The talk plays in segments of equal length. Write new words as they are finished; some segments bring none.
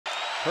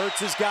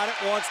Hurts has got it,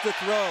 wants to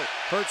throw.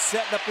 Hurts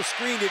setting up the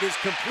screen. It is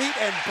complete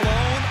and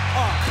blown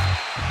up.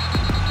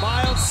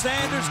 Miles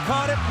Sanders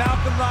caught it.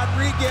 Malcolm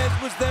Rodriguez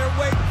was there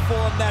waiting for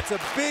him. That's a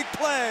big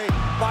play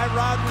by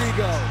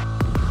Rodrigo.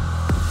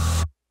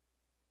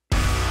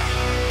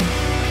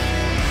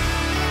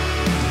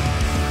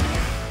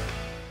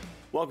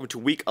 Welcome to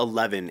Week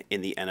 11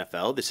 in the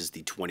NFL. This is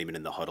the 20-Minute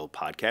in the Huddle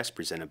podcast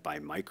presented by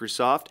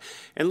Microsoft.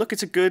 And look,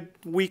 it's a good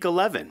Week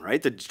 11,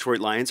 right? The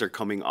Detroit Lions are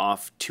coming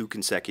off 2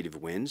 consecutive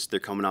wins. They're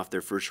coming off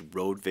their first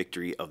road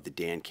victory of the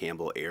Dan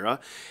Campbell era.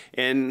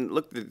 And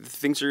look,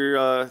 things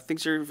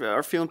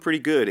are feeling pretty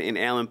good in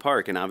Allen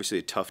Park. And obviously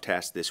a tough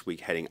task this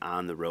week heading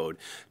on the road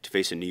to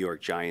face a New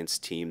York Giants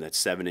team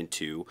that's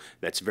 7-2.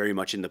 That's very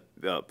much in the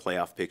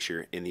playoff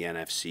picture in the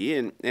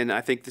NFC. And I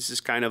think this is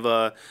kind of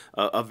a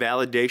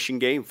validation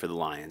game for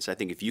the Lions. I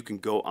think if you can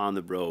go on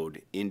the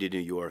road into New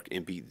York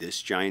and beat this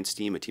Giants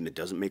team, a team that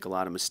doesn't make a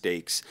lot of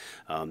mistakes,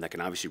 that can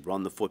obviously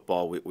run the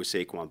football with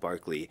Saquon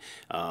Barkley,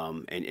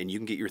 and you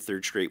can get your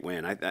 3rd straight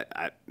win,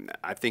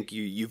 I think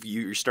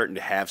you're starting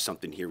to have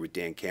something here with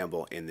Dan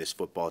Campbell and this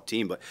football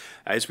team. But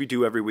as we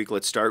do every week,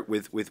 let's start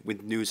with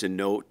news and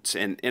notes.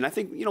 And I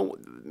think,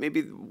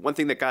 maybe one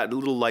thing that got a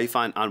little life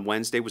on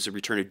Wednesday was the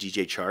return of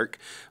DJ Chark.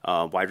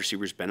 Wide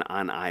receiver's been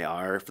on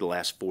IR for the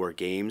last 4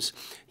 games.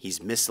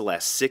 He's missed the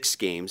last 6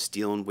 games,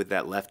 dealing with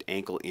that left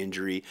ankle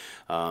injury.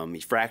 He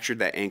fractured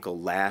that ankle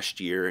last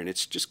year, and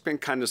it's just been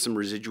kind of some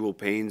residual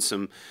pain,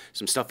 some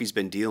stuff he's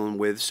been dealing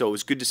with. So it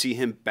was good to see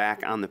him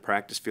back on the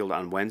practice field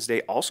on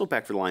Wednesday. Also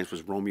back for the Lions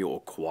was Romeo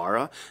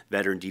Okwara,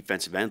 veteran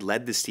defensive end,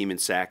 led this team in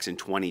sacks in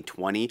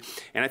 2020.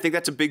 And I think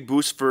that's a big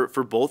boost for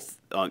both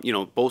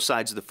both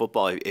sides of the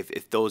football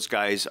if those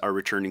guys are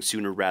returning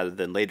sooner rather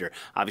than later.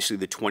 Obviously,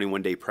 the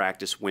 21-day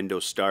practice window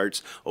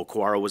starts.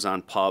 Okwara was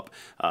on PUP.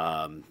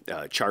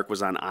 Chark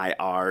was on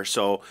IR.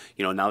 So,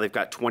 now they've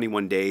got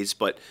 21 days.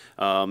 But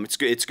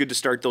it's good to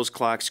start those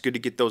clocks. Good to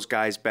get those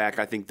guys back.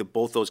 I think that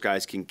both those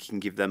guys can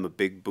give them a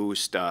big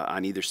boost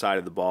on either side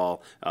of the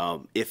ball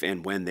if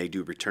and when they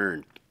do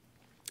return.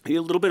 A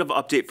little bit of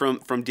update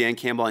from Dan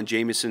Campbell and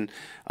Jameson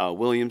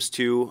Williams,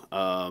 too.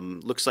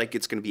 Looks like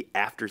it's going to be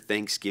after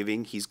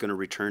Thanksgiving. He's going to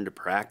return to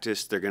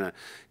practice. They're going to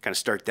kind of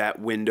start that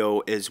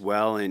window as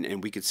well,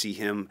 and we could see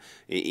him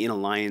in a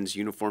Lions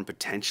uniform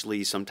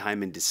potentially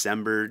sometime in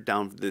December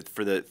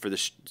for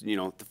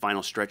the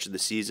final stretch of the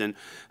season.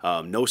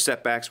 No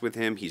setbacks with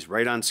him. He's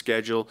right on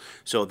schedule,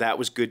 so that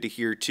was good to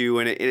hear, too.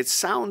 And it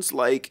sounds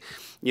like,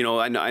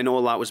 I know a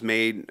lot was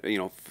made,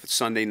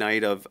 Sunday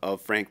night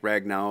of Frank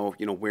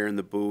Ragnow, wearing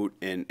the boot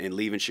and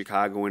leaving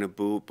Chicago in a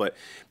boot. But,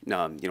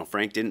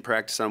 Frank didn't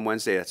practice on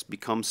Wednesday. That's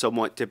become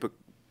somewhat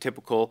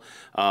typical,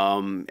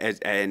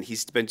 and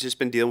he's just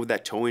been dealing with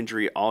that toe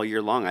injury all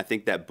year long. I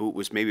think that boot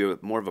was maybe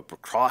more of a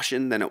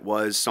precaution than it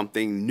was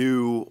something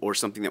new or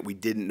something that we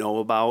didn't know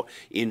about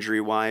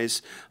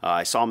injury-wise.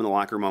 I saw him in the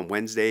locker room on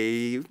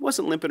Wednesday. He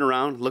wasn't limping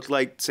around. Looked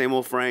like same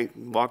old Frank.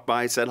 Walked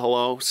by, said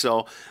hello.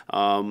 So,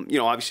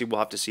 obviously we'll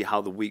have to see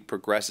how the week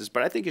progresses.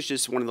 But I think it's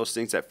just one of those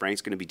things that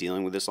Frank's going to be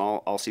dealing with this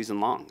all season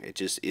long. It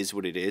just is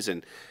what it is,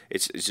 and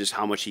it's just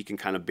how much he can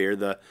kind of bear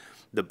the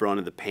brunt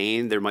of the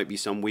pain. There might be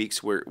some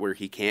weeks where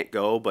he can't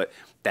go, but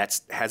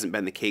that hasn't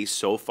been the case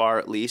so far,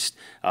 at least.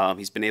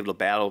 He's been able to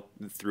battle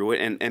through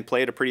it and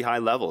play at a pretty high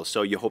level.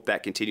 So you hope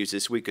that continues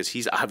this week, because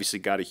he's obviously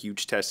got a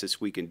huge test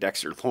this week in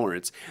Dexter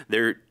Lawrence.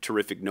 They're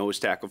terrific nose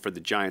tackle for the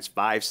Giants.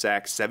 5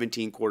 sacks,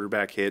 17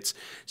 quarterback hits,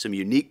 some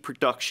unique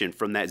production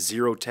from that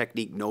zero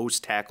technique nose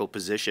tackle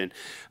position.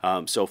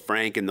 So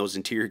Frank and those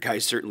interior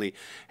guys certainly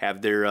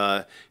have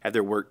their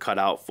work cut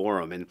out for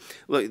them. And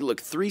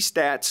look, 3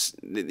 stats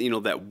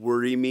that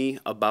worry me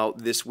about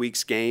this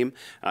week's game.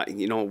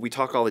 We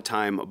talk all the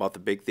time about the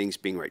big things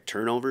being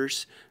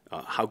turnovers.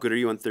 How good are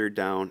you on 3rd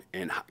down,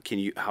 and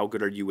how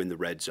good are you in the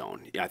red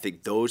zone? I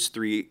think those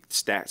 3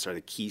 stats are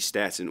the key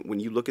stats. And when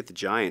you look at the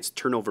Giants,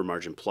 turnover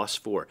margin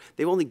 +4.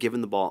 They've only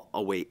given the ball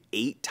away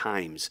 8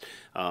 times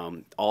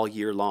all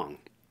year long.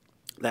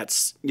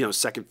 That's,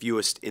 second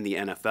fewest in the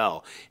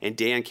NFL. And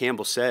Dan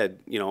Campbell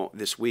said,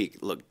 this week,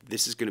 look,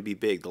 this is going to be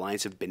big. The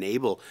Lions have been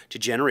able to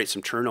generate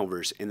some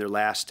turnovers in their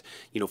last,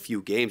 few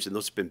games, and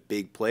those have been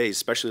big plays,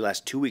 especially the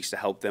last 2 weeks, to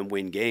help them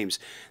win games.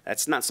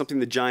 That's not something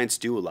the Giants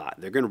do a lot.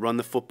 They're going to run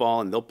the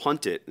football and they'll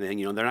punt it, and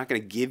they're not going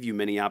to give you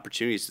many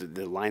opportunities.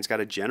 The Lions got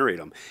to generate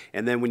them.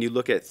 And then when you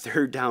look at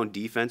 3rd down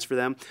defense for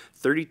them,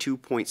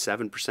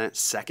 32.7%,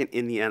 second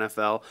in the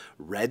NFL.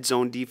 Red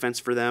zone defense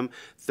for them,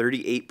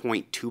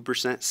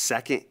 38.2%,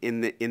 second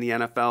in the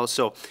NFL.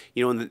 So,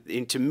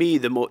 and to me,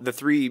 the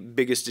 3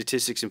 biggest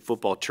statistics in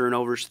football: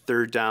 turnovers,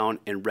 3rd down,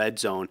 and red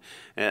zone.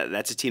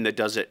 That's a team that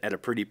does it at a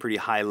pretty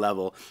high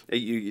level.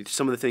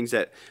 Some of the things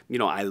that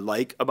I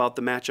like about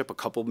the matchup, a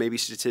couple maybe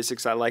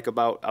statistics I like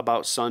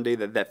about Sunday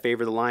that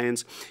favor the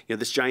Lions.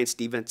 This Giants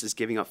defense is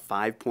giving up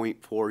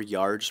 5.4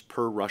 yards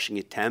per rushing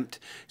attempt.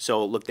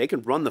 So look, they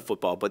can run the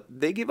football, but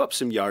they give up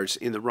some yards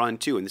in the run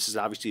too. And this is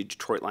obviously a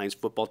Detroit Lions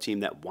football team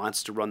that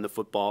wants to run the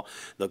football.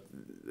 The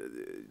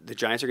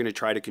Giants are going to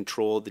try to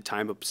control the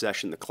time of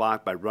possession, the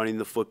clock, by running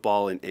the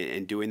football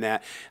and doing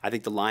that. I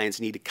think the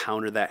Lions need to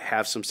counter that,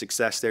 have some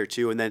success there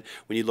too. And then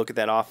when you look at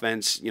that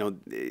offense,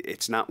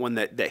 it's not one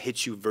that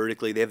hits you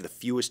vertically. They have the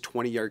fewest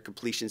 20-yard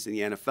completions in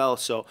the NFL.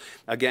 So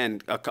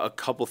again, a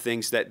couple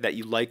things that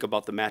you like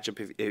about the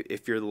matchup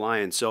if you're the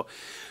Lions. So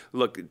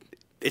look,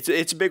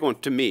 it's a big one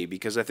to me,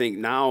 because I think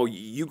now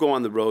you go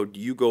on the road,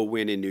 you go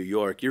win in New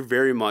York, you're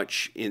very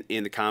much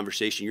in the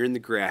conversation. You're in the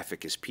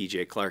graphic, as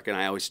PJ Clark and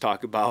I always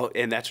talk about,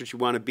 and that's what you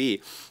want to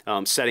be,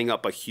 setting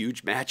up a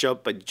huge matchup,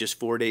 but just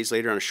 4 days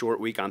later on a short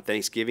week on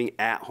Thanksgiving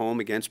at home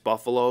against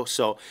Buffalo.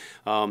 So,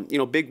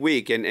 big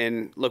week.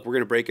 And look, we're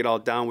going to break it all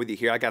down with you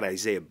here. I got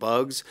Isaiah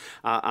Buggs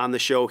on the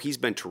show. He's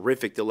been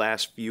terrific the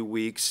last few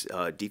weeks,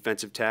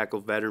 defensive tackle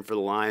veteran for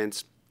the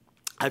Lions.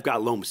 I've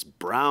got Lomas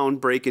Brown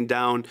breaking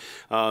down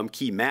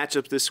key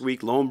matchups this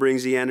week. Lone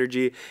brings the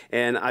energy.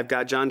 And I've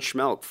got John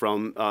Schmeelk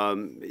from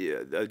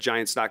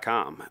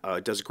Giants.com.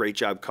 Does a great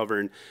job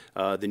covering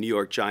the New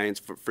York Giants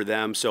for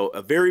them. So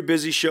a very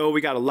busy show. We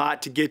got a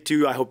lot to get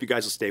to. I hope you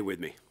guys will stay with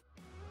me.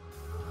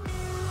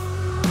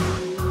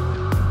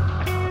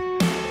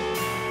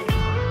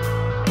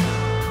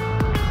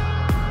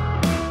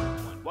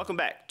 Welcome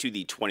back to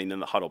the 20 in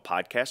the Huddle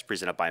podcast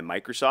presented by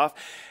Microsoft.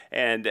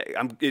 And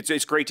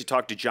it's great to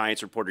talk to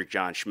Giants reporter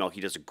John Schmeelk.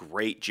 He does a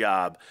great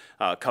job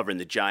covering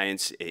the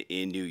Giants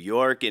in New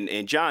York.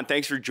 And John,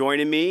 thanks for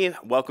joining me.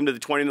 Welcome to the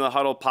 20 in the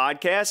Huddle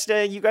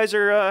podcast. You guys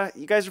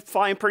are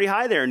flying pretty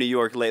high there in New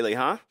York lately,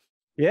 huh?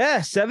 Yeah,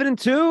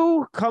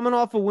 7-2, coming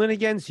off a win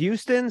against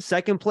Houston,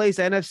 second place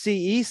NFC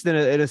East in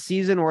a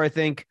season where I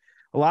think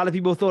a lot of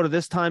people thought at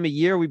this time of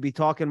year we'd be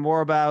talking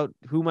more about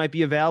who might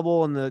be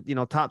available in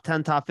the top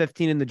 10, top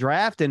 15 in the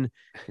draft, and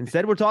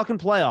instead we're talking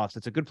playoffs.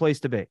 It's a good place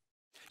to be.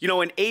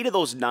 In 8 of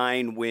those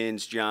 9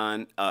 wins,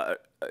 John, or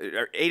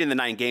 8 in the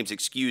 9 games,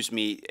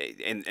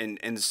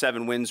 and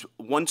 7 wins,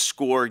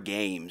 1-score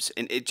games.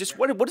 And it just,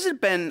 what has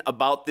it been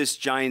about this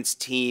Giants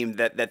team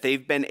that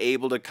they've been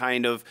able to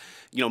kind of,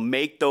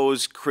 make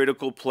those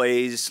critical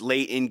plays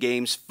late in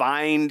games,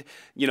 find,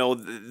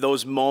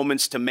 those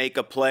moments to make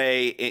a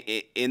play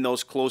in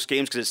those close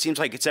games? Because it seems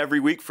like it's every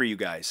week for you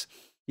guys.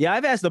 Yeah,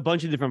 I've asked a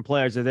bunch of different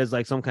players if there's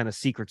like some kind of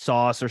secret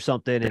sauce or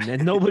something,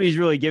 and nobody's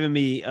really given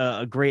me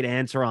a great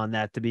answer on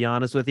that, to be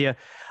honest with you.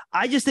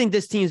 I just think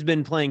this team's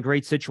been playing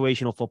great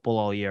situational football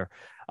all year.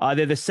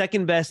 They're the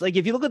second best. Like,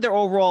 if you look at their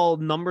overall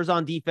numbers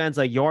on defense,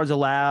 like yards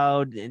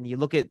allowed, and you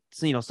look at,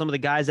 some of the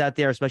guys out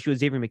there, especially with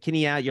Xavier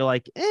McKinney out, you're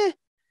like, eh.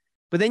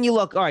 But then you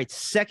look, all right,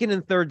 second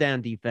and third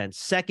down defense,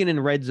 second in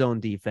red zone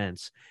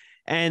defense.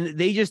 And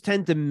they just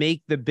tend to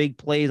make the big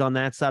plays on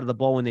that side of the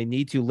ball when they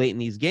need to late in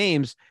these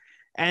games.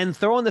 And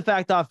throw in the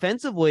fact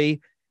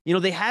offensively,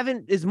 they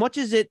haven't, as much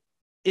as it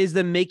is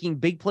them making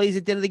big plays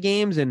at the end of the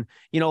games. And,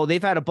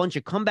 they've had a bunch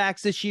of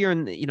comebacks this year,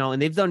 and,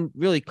 and they've done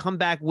really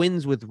comeback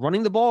wins with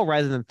running the ball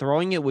rather than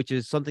throwing it, which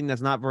is something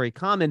that's not very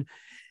common.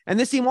 And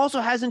this team also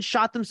hasn't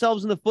shot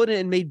themselves in the foot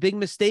and made big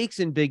mistakes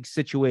in big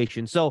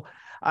situations. So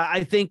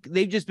I think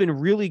they've just been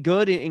really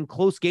good in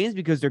close games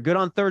because they're good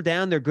on third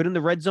down. They're good in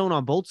the red zone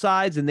on both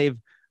sides, and they've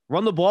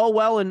run the ball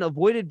well and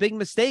avoided big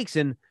mistakes.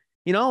 And,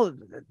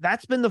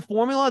 that's been the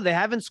formula. They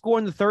haven't scored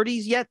in the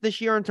 30s yet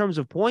this year in terms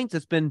of points.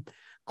 It's been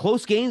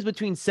close games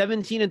between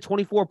 17 and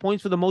 24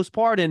 points for the most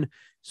part. And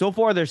so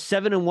far, they're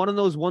 7-1 in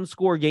those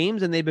 1-score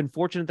games, and they've been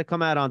fortunate to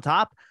come out on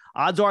top.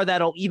 Odds are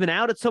that'll even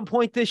out at some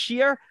point this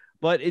year,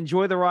 but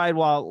enjoy the ride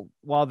while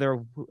they're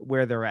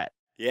where they're at.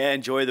 Yeah,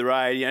 enjoy the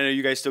ride. I know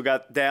you guys still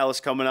got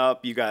Dallas coming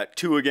up. You got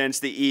 2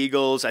 against the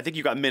Eagles. I think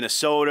you got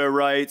Minnesota,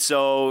 right?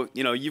 So,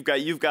 you've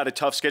got a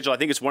tough schedule. I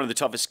think it's one of the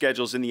toughest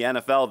schedules in the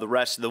NFL the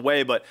rest of the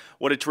way, but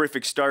what a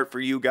terrific start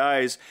for you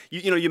guys.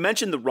 You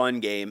mentioned the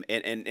run game,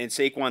 and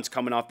Saquon's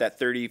coming off that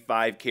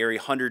 35-carry,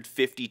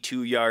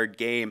 152-yard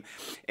game.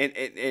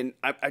 And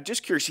I'm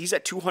just curious, he's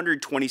at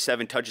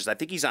 227 touches. I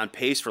think he's on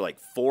pace for like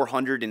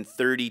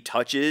 430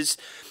 touches.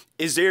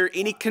 Is there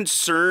any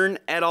concern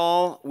at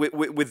all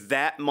with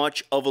that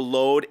much of a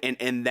load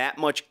and that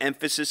much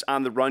emphasis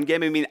on the run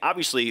game? I mean,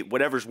 obviously,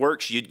 whatever's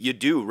works, you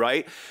do,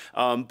 right?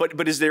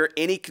 But is there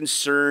any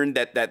concern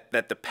that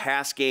the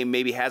pass game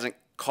maybe hasn't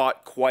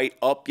caught quite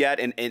up yet?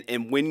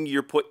 And when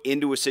you're put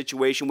into a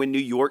situation, when New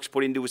York's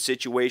put into a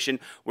situation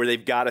where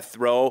they've got to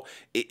throw,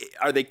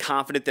 are they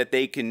confident that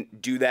they can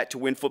do that to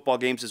win football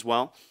games as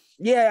well?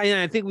 Yeah, and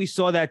I think we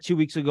saw that 2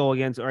 weeks ago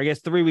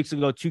 3 weeks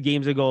ago, 2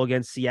 games ago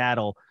against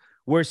Seattle,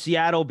 where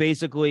Seattle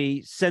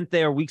basically sent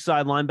their weak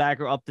side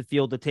linebacker up the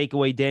field to take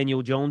away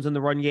Daniel Jones in the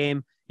run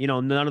game.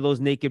 None of those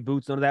naked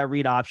boots, none of that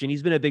read option.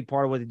 He's been a big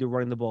part of what they do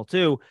running the ball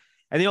too.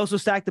 And they also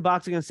stacked the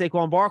box against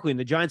Saquon Barkley, and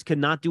the Giants could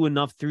not do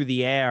enough through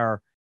the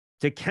air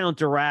to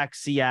counteract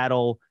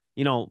Seattle,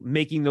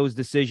 making those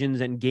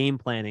decisions and game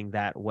planning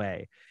that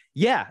way.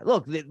 Yeah,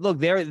 look,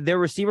 their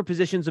receiver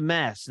position's a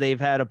mess. They've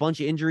had a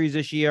bunch of injuries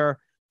this year.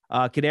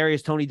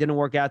 Kadarius Toney didn't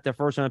work out, their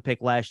first-round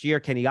pick last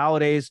year. Kenny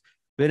Galladay's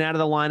been out of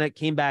the lineup,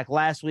 came back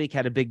last week,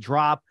 had a big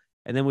drop,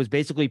 and then was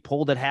basically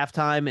pulled at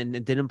halftime and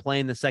didn't play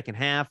in the second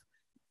half.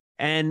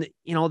 And,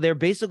 they're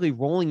basically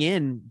rolling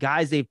in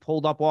guys they've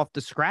pulled up off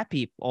the scrap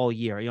heap all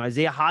year.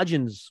 Isaiah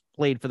Hodgins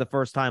played for the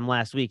first time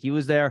last week. He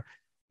was their,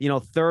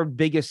 third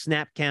biggest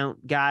snap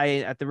count guy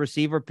at the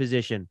receiver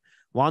position.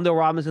 Wando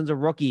Robinson's a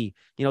rookie.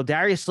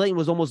 Darius Slayton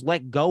was almost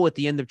let go at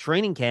the end of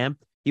training camp.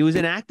 He was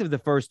inactive the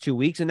first 2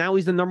 weeks, and now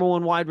he's the number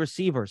one wide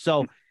receiver.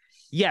 So,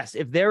 yes,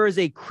 if there is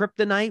a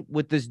kryptonite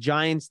with this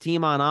Giants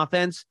team on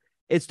offense,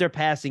 it's their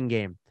passing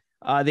game.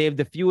 They have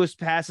the fewest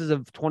passes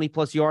of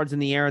 20-plus yards in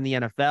the air in the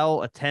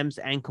NFL, attempts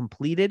and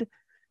completed,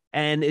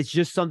 and it's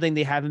just something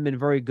they haven't been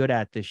very good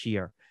at this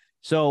year.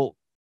 So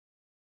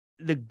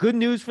the good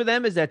news for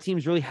them is that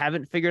teams really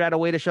haven't figured out a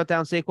way to shut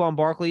down Saquon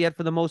Barkley yet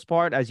for the most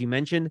part, as you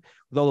mentioned,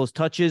 with all those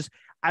touches.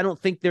 I don't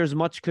think there's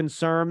much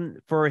concern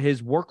for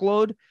his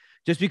workload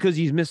just because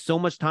he's missed so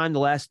much time the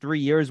last 3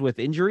 years with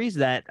injuries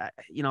that,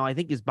 I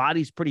think his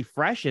body's pretty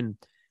fresh, and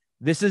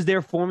this is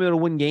their formula to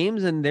win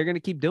games, and they're going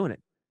to keep doing it.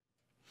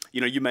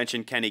 You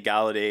mentioned Kenny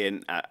Golladay,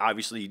 and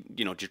obviously,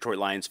 Detroit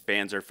Lions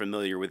fans are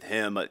familiar with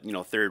him,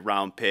 third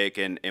round pick,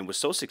 and was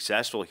so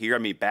successful here. I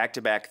mean,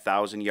 back-to-back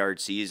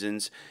 1,000-yard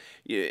seasons,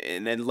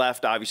 and then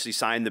left, obviously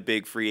signed the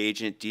big free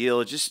agent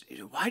deal. Just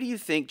why do you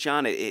think,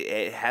 John,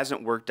 it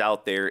hasn't worked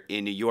out there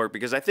in New York?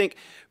 Because I think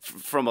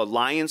from a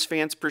Lions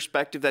fan's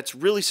perspective, that's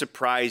really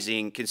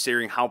surprising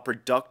considering how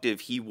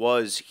productive he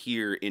was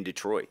here in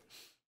Detroit.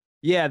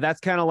 Yeah, that's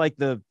kind of like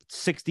the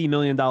 $60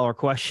 million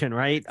question,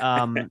 right?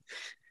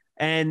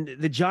 And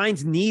the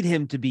Giants need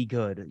him to be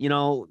good.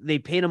 They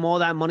paid him all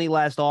that money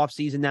last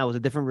offseason. That was a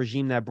different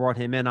regime that brought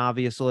him in,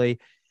 obviously.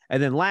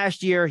 And then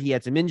last year, he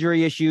had some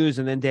injury issues,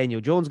 and then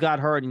Daniel Jones got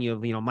hurt, and you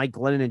have Mike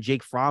Glennon and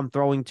Jake Fromm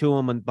throwing to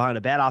him behind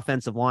a bad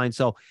offensive line.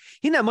 So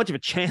he didn't have much of a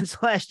chance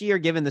last year,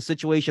 given the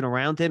situation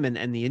around him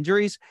and the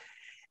injuries.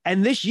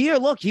 And this year,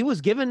 look, he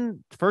was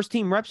given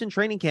first-team reps in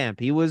training camp.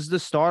 He was the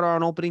starter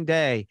on opening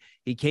day.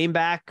 He came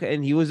back,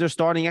 and he was their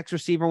starting X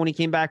receiver when he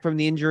came back from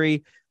the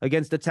injury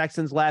against the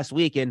Texans last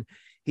week. And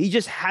he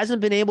just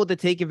hasn't been able to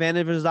take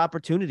advantage of his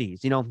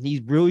opportunities.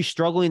 He's really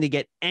struggling to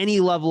get any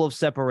level of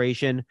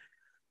separation.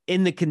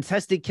 In the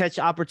contested catch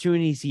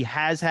opportunities he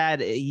has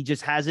had, he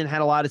just hasn't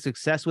had a lot of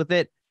success with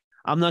it.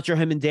 I'm not sure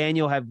him and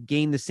Daniel have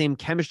gained the same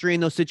chemistry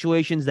in those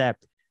situations that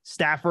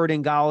Stafford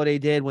and Golladay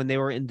did when they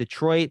were in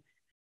Detroit.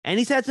 And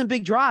he's had some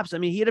big drops. I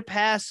mean, he had a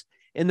pass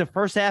in the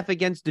first half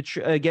against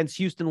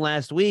Houston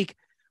last week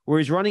where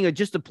he's running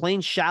just a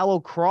plain shallow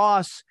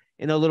cross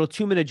in a little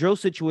 2-minute drill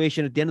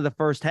situation at the end of the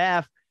first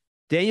half.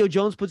 Daniel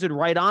Jones puts it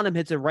right on him,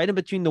 hits it right in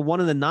between the 1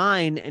 and the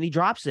 9, and he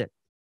drops it.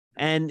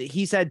 And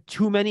he's had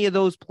too many of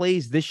those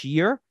plays this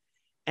year.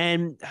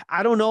 And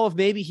I don't know if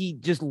maybe he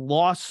just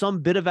lost some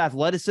bit of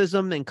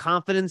athleticism and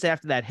confidence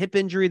after that hip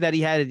injury that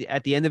he had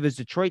at the end of his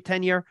Detroit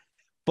tenure.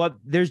 But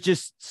there's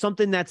just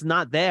something that's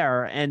not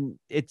there, and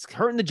it's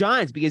hurting the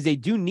Giants because they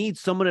do need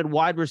someone at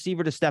wide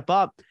receiver to step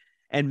up,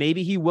 and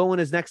maybe he will in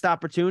his next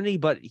opportunity,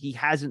 but he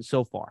hasn't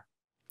so far.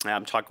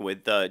 I'm talking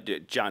with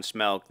John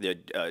Schmeelk,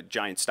 the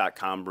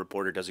Giants.com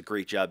reporter, does a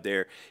great job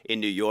there in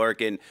New York.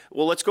 And,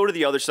 well, let's go to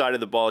the other side of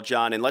the ball,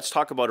 John, and let's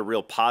talk about a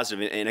real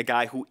positive and a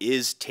guy who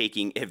is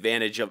taking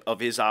advantage of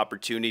his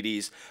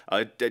opportunities,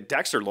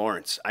 Dexter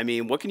Lawrence. I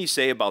mean, what can you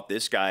say about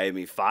this guy? I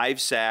mean,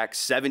 5 sacks,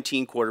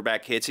 17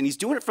 quarterback hits, and he's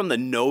doing it from the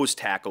nose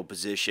tackle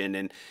position.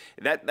 And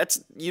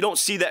that's you don't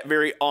see that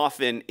very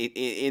often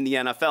in the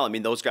NFL. I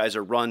mean, those guys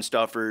are run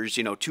stuffers,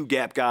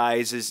 2-gap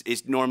guys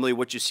is normally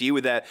what you see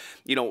with that,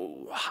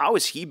 how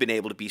has he been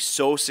able to be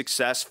so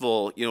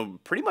successful,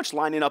 pretty much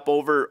lining up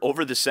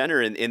over the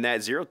center in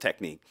that zero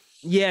technique?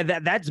 Yeah,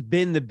 that's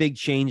been the big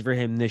change for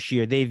him this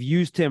year. They've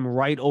used him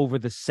right over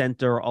the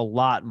center a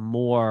lot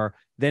more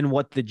than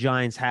what the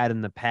Giants had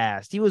in the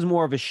past. He was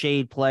more of a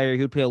shade player.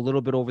 He would play a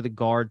little bit over the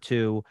guard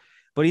too,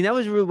 but he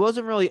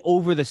wasn't really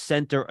over the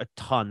center a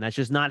ton. That's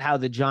just not how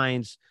the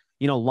Giants,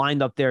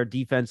 lined up their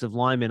defensive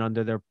linemen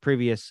under their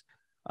previous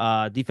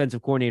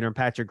defensive coordinator and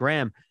Patrick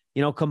Graham.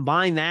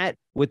 Combine that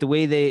with the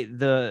way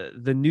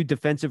the new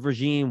defensive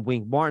regime,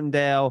 Wink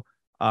Martindale,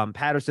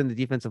 Patterson, the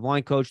defensive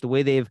line coach, the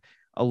way they've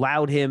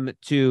allowed him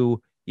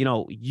to,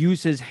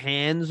 use his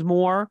hands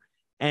more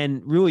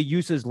and really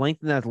use his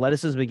length and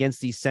athleticism against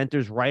these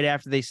centers right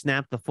after they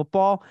snap the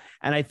football.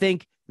 And I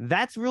think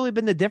that's really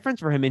been the difference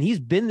for him. And he's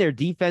been their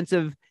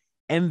defensive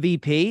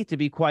MVP, to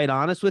be quite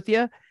honest with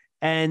you.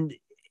 And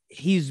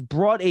he's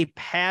brought a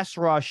pass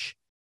rush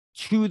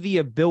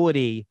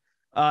ability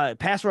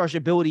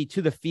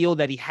to the field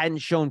that he hadn't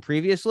shown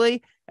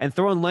previously, and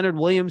throwing Leonard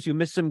Williams, who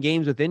missed some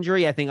games with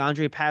injury. I think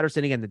Andre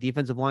Patterson, again, the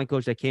defensive line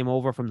coach that came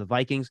over from the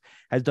Vikings,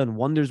 has done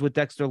wonders with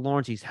Dexter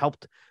Lawrence. He's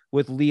helped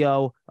with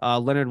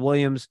Leonard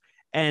Williams.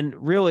 And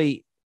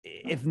really,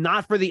 if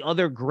not for the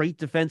other great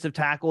defensive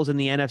tackles in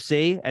the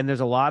NFC, and there's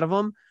a lot of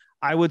them,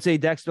 I would say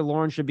Dexter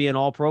Lawrence should be an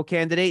all-pro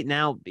candidate.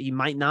 Now, he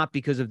might not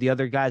because of the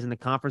other guys in the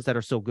conference that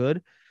are so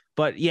good.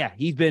 But yeah,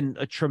 he's been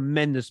a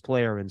tremendous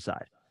player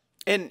inside.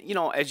 And,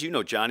 as you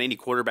know, John, any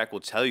quarterback will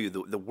tell you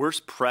the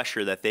worst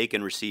pressure that they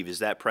can receive is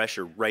that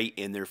pressure right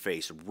in their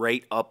face,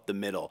 right up the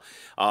middle.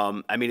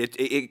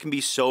 It can be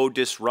so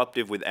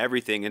disruptive with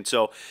everything. And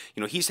so,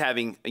 he's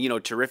having,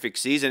 terrific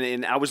season.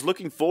 And I was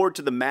looking forward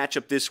to the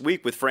matchup this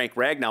week with Frank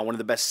Ragnow, one of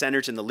the best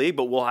centers in the league,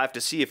 but we'll have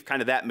to see if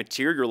kind of that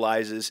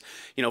materializes.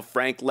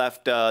 Frank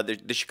left the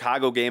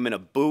Chicago game in a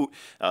boot.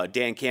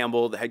 Dan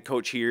Campbell, the head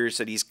coach here,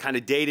 said he's kind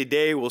of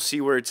day-to-day. We'll see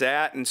where it's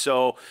at. And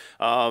so,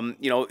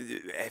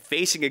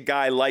 facing a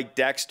guy like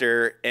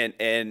Dexter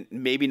and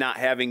maybe not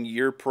having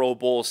your Pro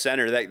Bowl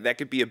center, that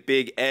could be a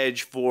big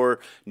edge for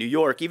New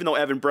York, even though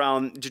Evan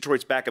Brown,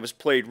 Detroit's backup, has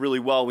played really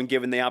well when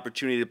given the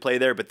opportunity to play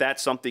there. But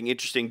that's something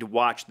interesting to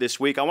watch this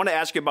week. I want to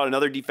ask you about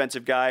another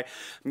defensive guy.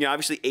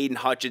 Obviously Aidan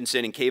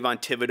Hutchinson and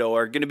Kayvon Thibodeau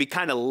are going to be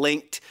kind of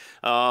linked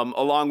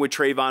along with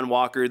Trayvon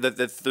Walker,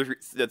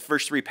 the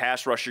first three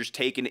pass rushers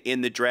taken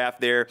in the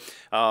draft there.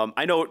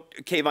 I know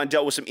Kayvon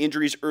dealt with some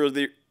injuries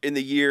earlier in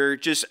the year.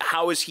 Just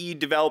how is he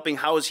developing?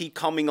 How is he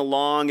coming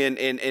along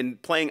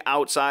and playing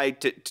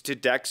outside to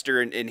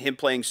Dexter and him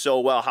playing so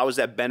well? How has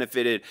that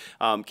benefited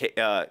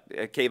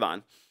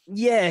Kayvon?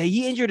 Yeah,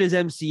 he injured his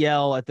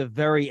MCL at the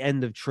very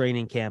end of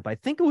training camp. I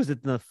think it was in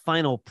the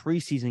final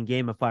preseason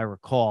game, if I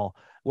recall,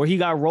 where he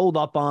got rolled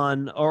up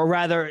on, or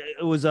rather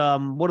it was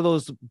one of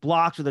those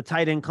blocks where the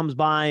tight end comes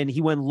by and he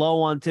went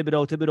low on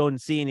Thibodeau didn't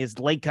see, and his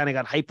leg kind of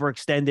got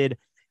hyperextended.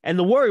 And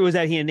the worry was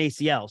that he had an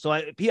ACL. So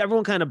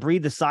everyone kind of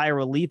breathed a sigh of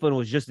relief when it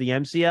was just the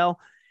MCL.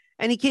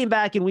 And he came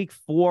back in week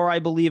 4, I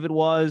believe it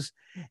was.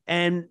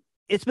 And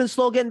it's been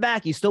slow getting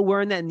back. He's still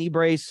wearing that knee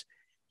brace.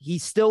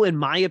 He's still, in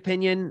my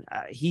opinion,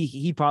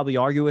 he'd probably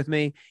argue with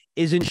me,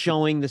 isn't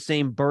showing the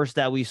same burst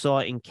that we saw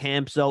in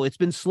camp. So it's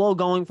been slow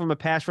going from a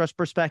pass rush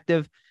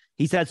perspective.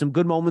 He's had some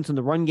good moments in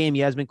the run game.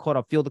 He has been caught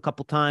upfield a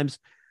couple times.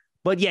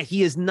 But yeah,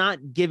 he is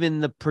not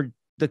given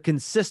the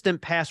consistent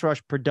pass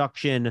rush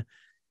production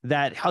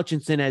that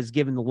Hutchinson has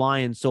given the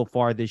Lions so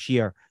far this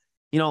year.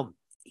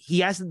 He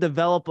has to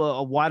develop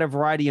a wider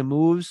variety of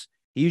moves.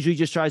 He usually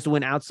just tries to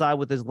win outside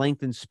with his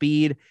length and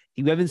speed.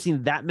 We haven't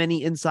seen that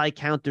many inside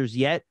counters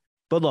yet.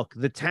 But look,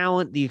 the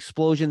talent, the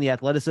explosion, the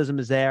athleticism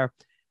is there.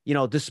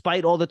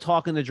 Despite all the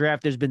talk in the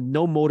draft, there's been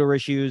no motor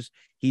issues.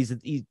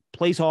 He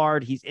plays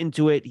hard. He's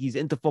into it. He's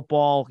into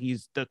football.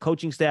 The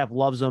coaching staff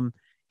loves him.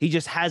 He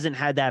just hasn't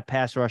had that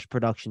pass rush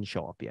production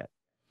show up yet.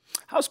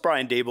 How's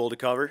Brian Daboll to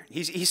cover?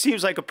 He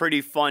seems like a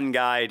pretty fun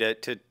guy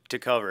to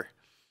cover.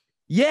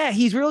 Yeah,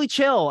 he's really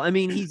chill. I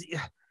mean, he's,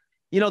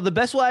 the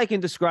best way I can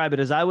describe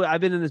it is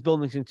I've been in this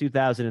building since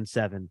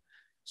 2007.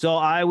 So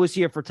I was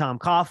here for Tom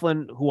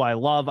Coughlin, who I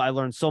love. I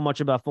learned so much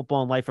about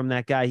football and life from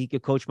that guy. He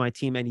could coach my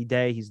team any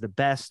day. He's the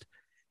best,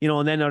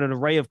 and then an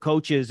array of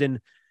coaches. And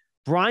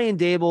Brian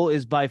Daboll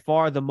is by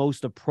far the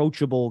most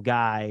approachable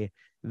guy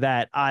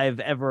that I've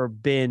ever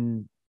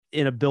been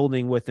in a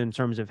building with in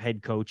terms of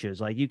head coaches.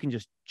 Like, you can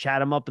just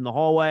chat him up in the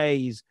hallway.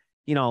 He's,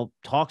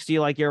 talks to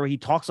you he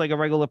talks like a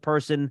regular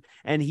person.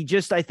 And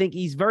I think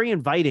he's very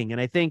inviting.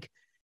 And I think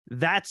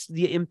that's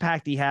the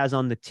impact he has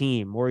on the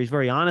team, where he's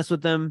very honest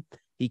with them.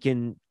 He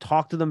can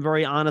talk to them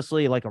very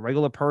honestly, like a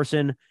regular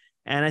person.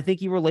 And I think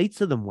he relates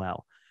to them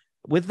well.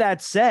 With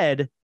that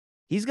said,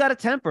 he's got a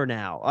temper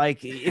now.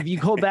 Like, if you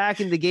go back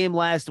in the game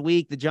last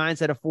week, the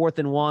Giants had a 4th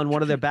and 1.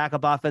 One of their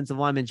backup offensive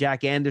linemen,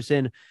 Jack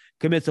Anderson,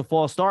 commits a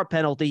false start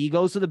penalty. He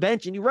goes to the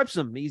bench and he rips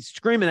him. He's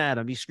screaming at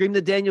him. He screamed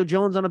at Daniel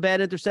Jones on a bad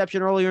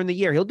interception earlier in the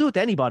year. He'll do it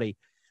to anybody.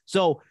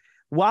 So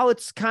while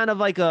it's kind of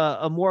like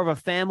a more of a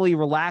family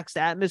relaxed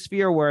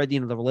atmosphere where, the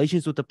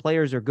relations with the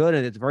players are good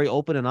and it's very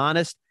open and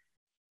honest,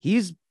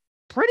 he's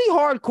pretty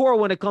hardcore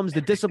when it comes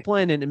to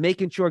discipline and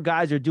making sure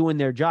guys are doing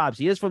their jobs.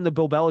 He is from the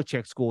Bill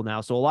Belichick school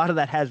now, so a lot of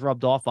that has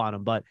rubbed off on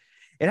him. But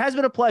it has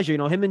been a pleasure.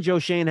 Him and Joe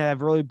Shane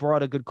have really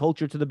brought a good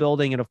culture to the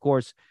building. And, of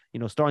course,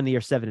 starting the year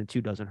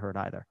 7-2 doesn't hurt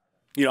either.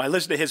 I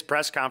listened to his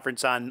press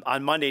conference on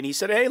Monday, and he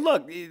said, "Hey,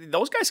 look,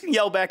 those guys can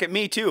yell back at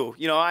me too.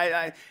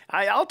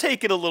 I'll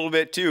take it a little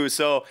bit too.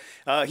 So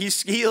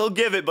he'll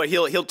give it, but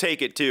he'll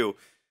take it too."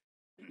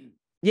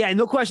 Yeah,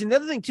 no question. The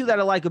other thing too that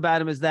I like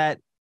about him is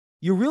that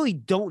you really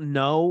don't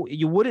know.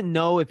 You wouldn't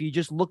know if you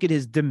just look at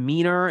his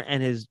demeanor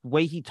and his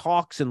way he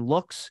talks and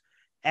looks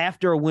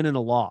after a win and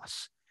a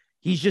loss.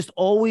 He's just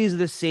always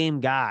the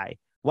same guy.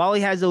 While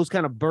he has those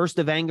kind of bursts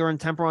of anger and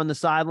temper on the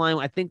sideline,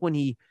 I think when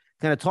he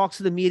kind of talks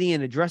to the media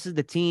and addresses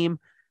the team,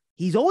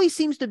 he always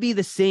seems to be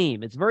the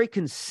same. It's very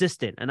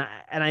consistent. And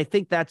I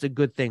think that's a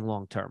good thing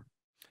long term.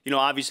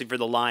 Obviously for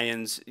the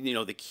Lions,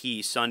 the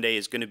key Sunday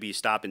is going to be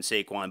stopping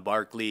Saquon,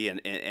 Barkley,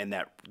 and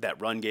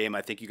that run game.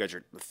 I think you guys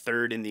are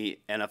 3rd in the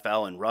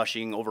NFL in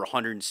rushing, over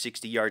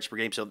 160 yards per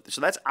game. So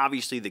that's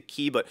obviously the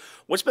key. But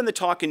what's been the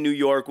talk in New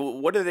York?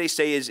 What do they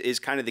say is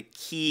kind of the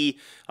key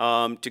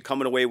to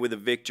coming away with a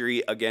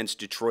victory against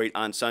Detroit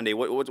on Sunday?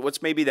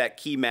 What's maybe that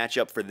key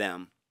matchup for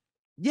them?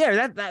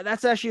 Yeah,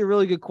 that's actually a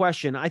really good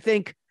question. I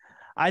think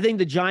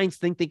the Giants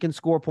think they can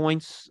score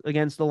points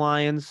against the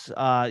Lions.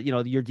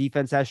 Your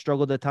defense has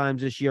struggled at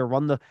times this year.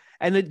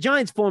 And the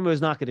Giants' formula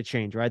is not going to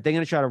change, right? They're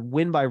going to try to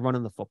win by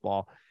running the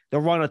football. They'll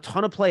run a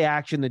ton of play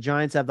action. The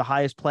Giants have the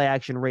highest play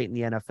action rate in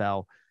the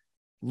NFL.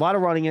 A lot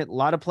of running it, a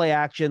lot of play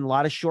action, a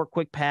lot of short,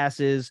 quick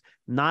passes,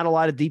 not a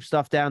lot of deep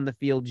stuff down the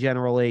field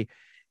generally.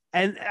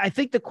 And I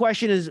think the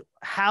question is,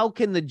 how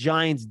can the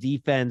Giants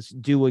defense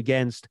do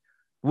against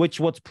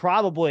what's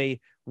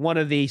probably one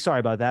of the, sorry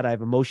about that, I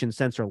have a motion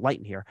sensor light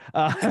in here.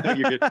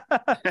 You're good.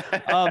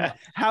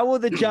 How will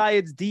the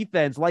Giants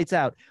defense, lights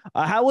out,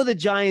 how will the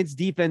Giants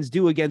defense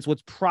do against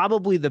what's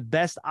probably the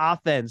best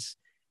offense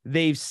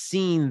they've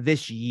seen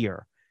this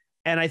year?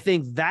 And I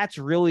think that's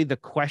really the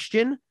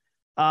question.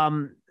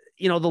 The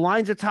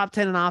Lions are top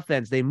 10 in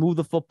offense. They move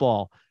the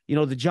football.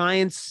 The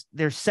Giants,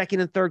 they're second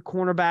and third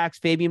cornerbacks,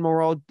 Fabian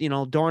Moreau,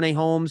 Darnay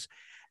Holmes.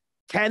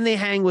 Can they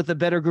hang with a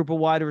better group of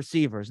wide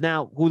receivers?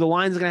 Now, who the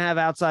Lions are going to have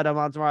outside of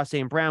Amon-Ra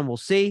St. Brown, we'll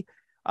see.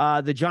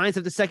 The Giants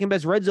have the second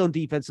best red zone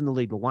defense in the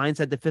league. The Lions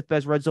had the fifth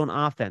best red zone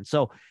offense.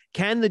 So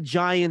can the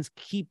Giants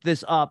keep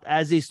this up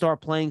as they start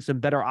playing some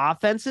better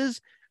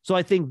offenses? So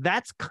I think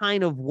that's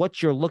kind of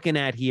what you're looking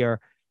at here.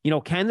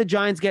 Can the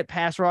Giants get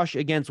pass rush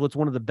against what's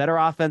one of the better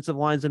offensive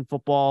lines in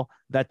football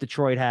that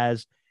Detroit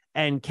has?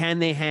 And can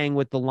they hang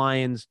with the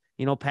Lions,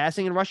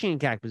 passing and rushing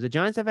attack? Because the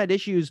Giants have had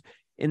issues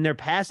in their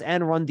pass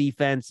and run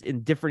defense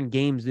in different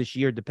games this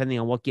year, depending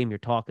on what game you're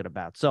talking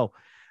about. So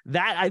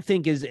that, I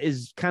think,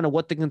 is kind of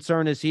what the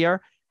concern is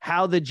here,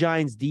 how the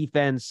Giants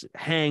defense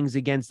hangs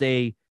against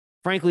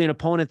frankly, an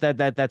opponent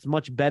that's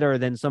much better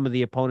than some of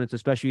the opponents,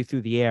 especially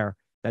through the air,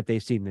 that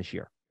they've seen this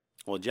year.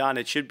 Well, John,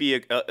 it should be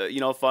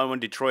a fun when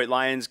Detroit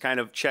Lions kind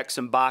of check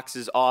some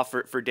boxes off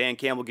for Dan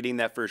Campbell, getting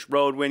that first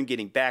road win,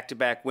 getting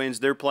back-to-back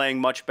wins. They're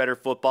playing much better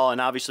football, and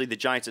obviously the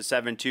Giants at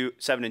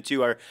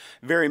 7-2 are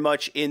very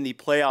much in the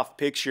playoff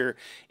picture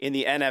in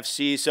the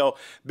NFC. So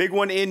big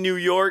one in New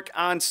York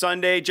on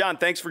Sunday. John,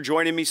 thanks for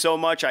joining me so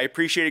much. I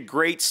appreciate it.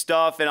 Great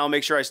stuff, and I'll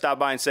make sure I stop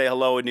by and say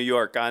hello in New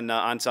York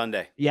on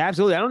Sunday. Yeah,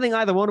 absolutely. I don't think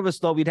either one of us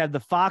thought we'd have the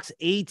Fox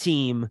A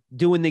team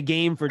doing the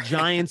game for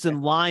Giants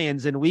and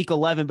Lions in Week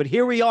 11, but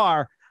here we are.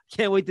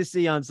 Can't wait to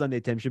see you on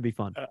Sunday, Tim. Should be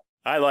fun.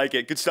 I like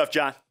it. Good stuff,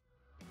 John.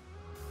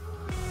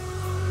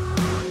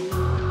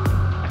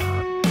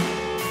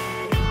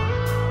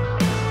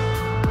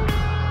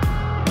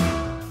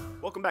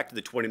 Welcome back to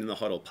the 20 in the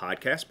Huddle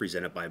podcast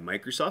presented by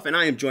Microsoft. And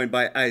I am joined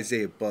by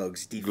Isaiah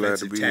Buggs,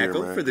 defensive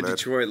tackle for the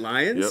Detroit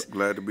Lions. Yep,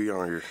 glad to be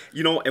on here.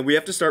 And we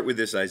have to start with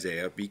this,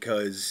 Isaiah,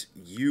 because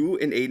you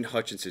and Aidan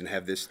Hutchinson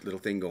have this little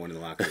thing going in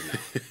the locker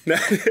room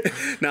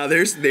now.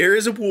 There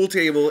is a pool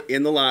table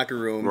in the locker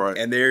room, right,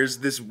 and there's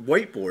this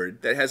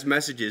whiteboard that has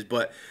messages,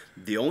 but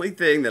the only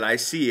thing that I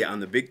see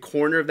on the big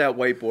corner of that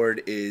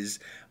whiteboard is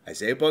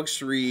Isaiah Buggs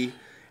 3,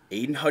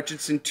 Aidan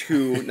Hutchinson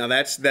 2. Now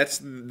that's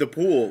the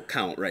pool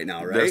count right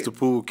now, right? That's the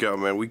pool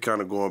count, man. We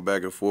kind of going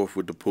back and forth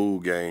with the pool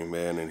game,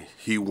 man. And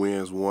he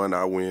wins one,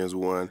 I wins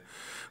one.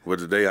 But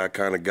today I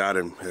kind of got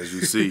him, as you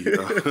see.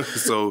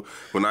 So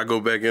when I go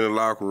back in the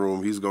locker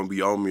room, he's going to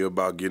be on me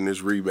about getting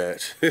this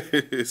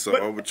rematch. So I'm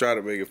going to try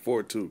to make it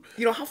 4-2.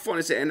 How fun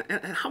is it?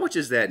 And how much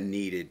is that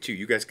needed, too?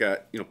 You guys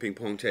got, ping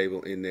pong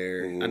table in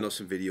there. Mm-hmm. I know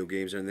some video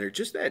games are in there.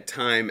 Just that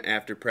time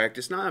after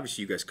practice. Now,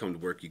 obviously, you guys come to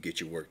work, you get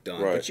your work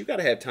done. Right. But you got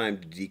to have time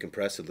to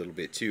decompress a little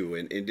bit, too.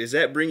 And does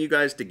that bring you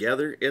guys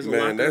together as a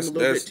locker room a little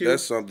bit, too?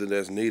 That's something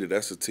that's needed.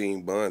 That's a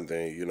team bond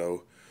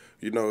thing,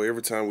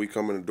 every time we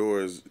come in the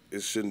doors,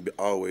 it shouldn't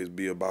always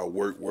be about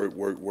work.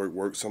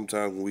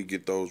 Sometimes when we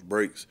get those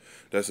breaks,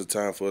 that's a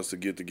time for us to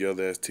get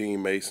together as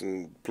teammates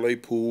and play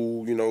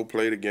pool,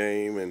 play the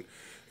game and,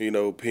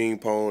 ping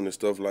pong and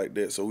stuff like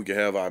that so we can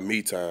have our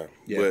me time.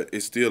 Yeah. But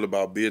it's still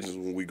about business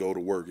when we go to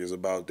work. It's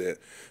about that.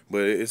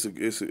 But it's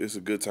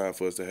a good time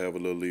for us to have a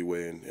little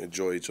leeway and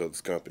enjoy each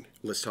other's company.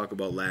 Let's talk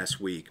about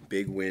last week.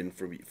 Big win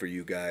for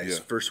you guys.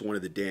 Yeah. First one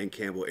of the Dan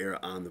Campbell era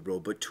on the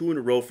road, but 2 in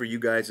a row for you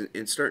guys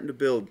and starting to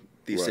build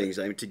these things.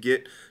 I mean, to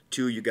get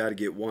 2, you got to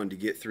get 1. To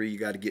get 3, you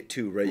got to get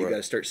 2, right? You got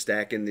to start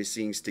stacking these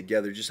things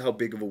together. Just how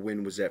big of a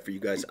win was that for you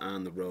guys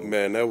on the road?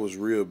 Man, that was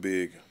real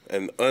big.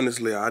 And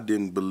honestly, I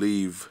didn't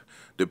believe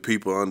that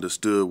people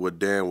understood what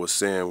Dan was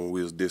saying when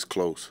we was this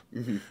close.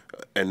 Mm-hmm.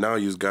 And now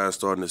you guys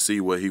starting to see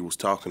what he was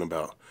talking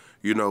about.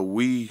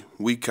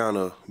 We kind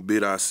of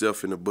bit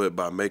ourselves in the butt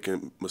by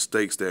making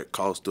mistakes that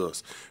cost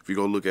us. If you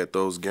go look at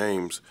those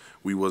games,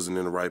 we wasn't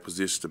in the right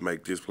position to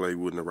make this play. We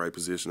wasn't in the right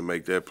position to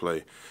make that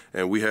play.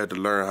 And we had to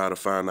learn how to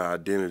find our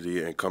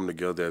identity and come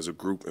together as a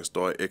group and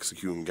start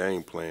executing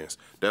game plans.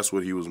 That's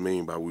what he was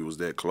mean by we was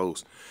that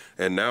close.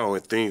 And now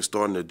things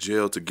starting to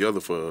gel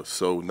together for us.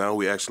 So now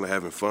we actually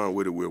having fun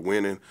with it. We're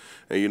winning.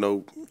 And,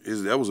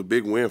 that was a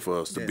big win for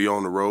us to be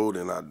on the road.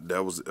 And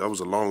that was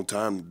a long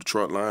time the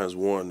Detroit Lions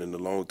won in a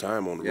long time.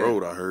 time on the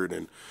road, I heard.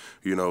 And,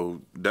 you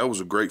know, that was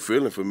a great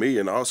feeling for me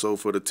and also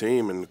for the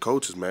team and the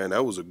coaches, man.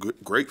 That was a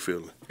great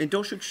feeling. And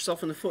don't shoot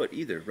yourself in the foot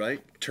either,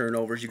 right?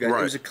 Turnovers, you guys. Right.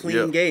 It was a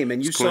clean game,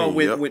 and you saw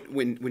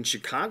clean, when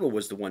Chicago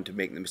was the one to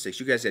make the mistakes.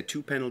 You guys had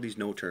 2 penalties,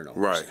 no turnovers.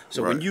 Right.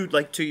 So when you,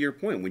 like to your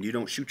point, when you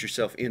don't shoot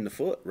yourself in the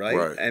foot,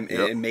 right,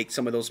 and make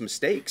some of those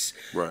mistakes,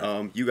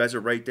 you guys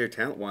are right there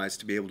talent-wise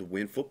to be able to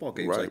win football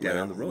games like that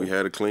on the road. We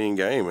had a clean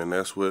game, and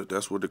that's what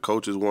the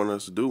coaches want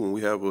us to do. When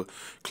we have a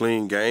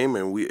clean game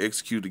and we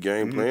execute the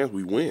game plans,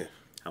 we win.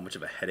 How much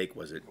of a headache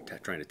was it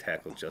trying to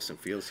tackle Justin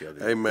Fields the other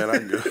day? Hey, man,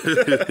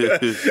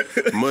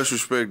 much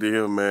respect to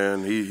him,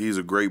 man. He's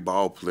a great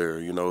ball player.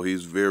 You know,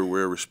 he's very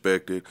well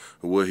respected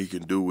for what he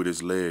can do with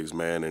his legs,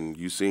 man. And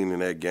you seen in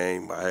that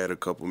game, I had a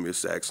couple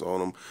missed sacks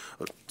on him.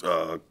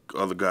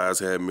 Other guys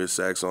had missed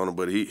sacks on him,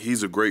 but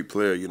he's a great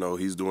player. You know,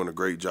 he's doing a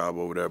great job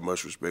over there.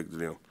 Much respect to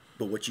him.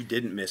 But what you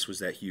didn't miss was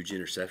that huge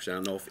interception. I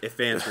don't know if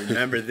fans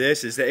remember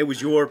this, is that it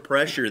was your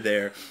pressure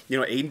there. You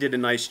know, Aidan did a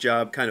nice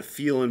job kind of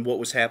feeling what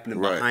was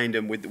happening behind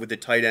him with the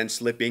tight end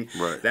slipping.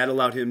 That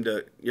allowed him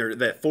to,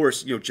 that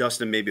forced,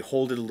 Justin maybe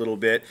hold it a little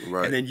bit.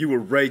 And then you were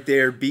right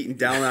there beating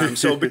down on him.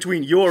 So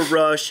between your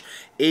rush,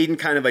 Aidan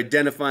kind of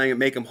identifying it,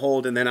 make him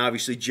hold, and then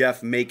obviously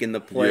Jeff making the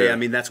play. I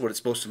mean, that's what it's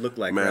supposed to look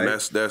like, man,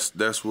 right?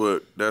 that's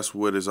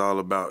what it's all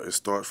about. It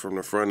starts from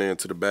the front end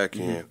to the back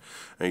end.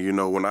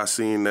 And when I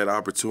seen that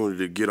opportunity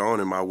to get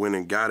on him, I went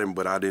and got him,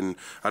 but I didn't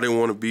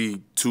want to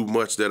be too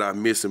much that I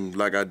miss him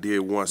like I did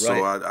once.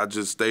 So I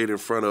just stayed in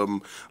front of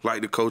him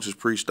like the coaches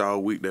preached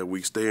all week that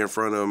week. Stay in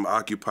front of him,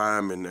 occupy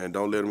him, and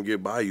don't let him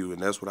get by you.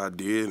 And that's what I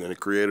did, and it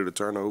created a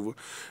turnover,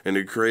 and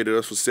it created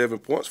us for 7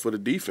 points for the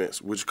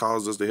defense, which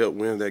caused us to help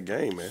win that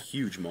game, man.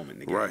 Huge moment in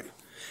the game. Right.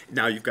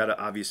 Now you've got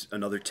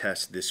another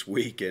test this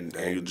week, and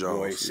Daniel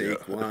Jones,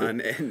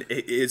 Saquon, and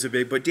it is a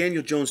big, but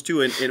Daniel Jones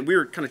too. And we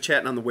were kind of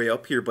chatting on the way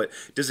up here, but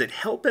does it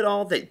help at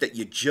all that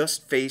you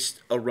just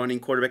faced a running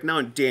quarterback?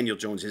 Now, Daniel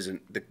Jones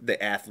isn't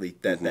the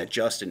athlete that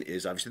Justin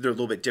is. Obviously, they're a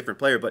little bit different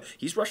player, but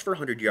he's rushed for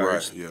 100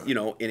 yards, in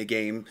a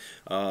game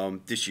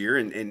this year,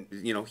 and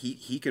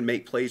he can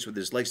make plays with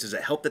his legs. Does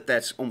it help that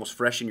that's almost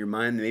fresh in your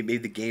mind? Maybe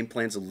the game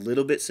plan's a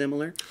little bit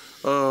similar.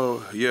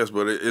 Yes,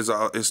 but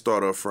it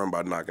started up front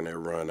by knocking that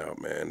run out,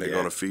 man. They're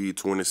gonna feed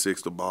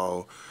 26 the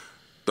ball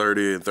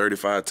 30 and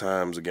 35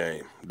 times a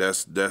game.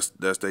 That's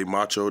their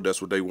macho.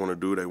 That's what they want to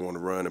do. They want to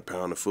run and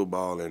pound the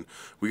football, and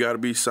we got to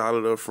be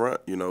solid up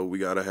front. We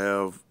got to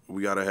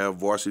have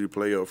varsity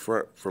play up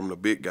front from the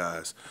big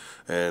guys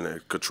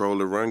and control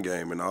the run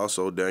game. And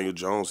also Daniel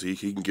Jones, he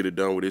can get it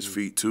done with his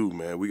feet too,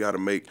 man. We got to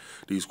make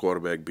these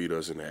quarterbacks beat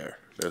us in the air.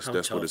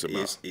 That's what it's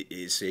about.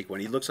 Is Saquon?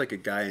 He looks like a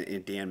guy,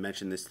 and Dan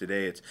mentioned this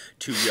today. It's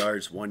 2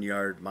 yards, 1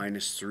 yard,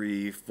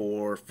 -3,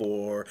 4,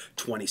 4,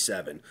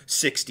 27,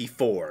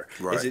 64.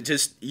 Right. Is it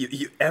just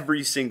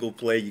every single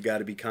play you got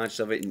to be conscious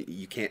of it, and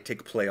you can't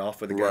take a play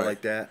off with a guy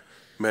like that?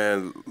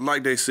 Man,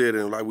 like they said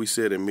and like we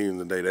said in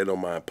meetings today, they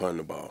don't mind punting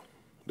the ball.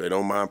 They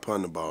don't mind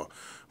punting the ball.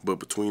 But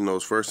between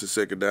those first and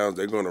second downs,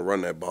 they're going to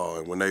run that ball.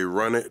 And when they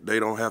run it, they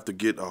don't have to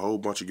get a whole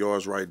bunch of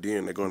yards right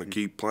then. They're going to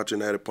keep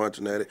punching at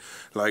it.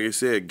 Like I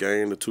said,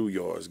 gain the 2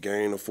 yards,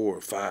 gain the 4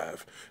 or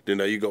 5. Then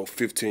there you go,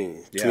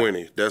 15,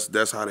 20.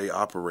 That's how they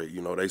operate.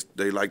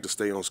 They like to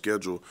stay on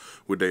schedule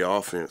with their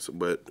offense.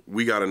 But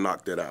we got to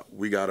knock that out.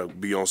 We got to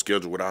be on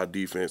schedule with our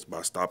defense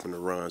by stopping the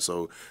run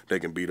so they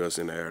can beat us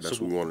in the air.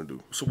 That's what we want to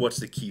do. So what's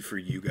the key for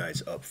you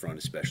guys up front,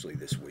 especially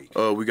this week?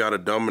 We got to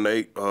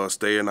dominate,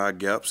 stay in our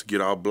gaps,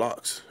 get our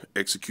blocks.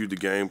 Execute the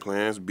game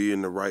plans, be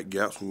in the right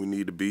gaps when we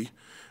need to be,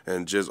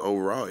 and just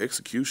overall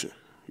execution,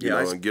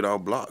 and get our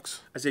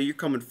blocks. I say you're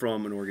coming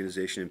from an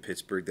organization in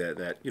Pittsburgh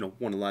that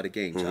won a lot of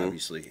games,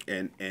 obviously,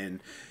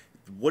 and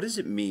what does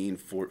it mean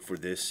for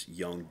this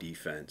young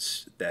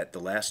defense that the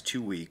last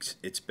 2 weeks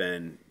it's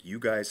been you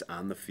guys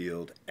on the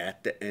field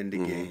at the end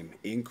of game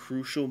in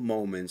crucial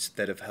moments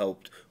that have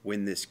helped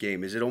win this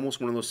game? Is it almost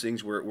one of those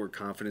things where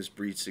confidence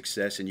breeds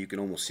success, and you can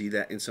almost see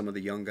that in some of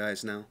the young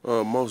guys now?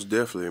 Most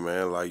definitely,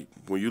 man. Like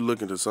when you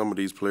look into some of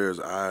these players'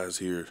 eyes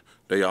here,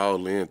 they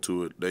all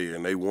into it.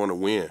 They want to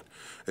win,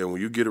 and when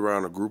you get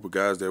around a group of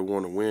guys that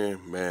want to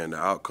win, man, the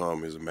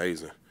outcome is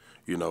amazing.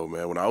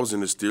 Man, when I was in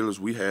the Steelers,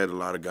 we had a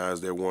lot of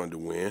guys that wanted to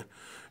win,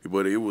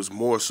 but it was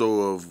more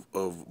so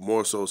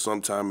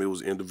sometimes it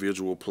was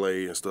individual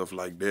play and stuff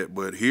like that.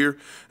 But here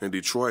in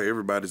Detroit,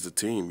 everybody's a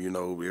team.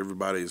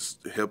 Everybody's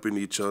helping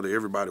each other.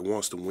 Everybody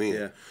wants to win.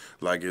 Yeah.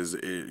 Like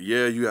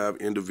you have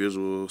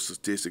individual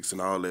statistics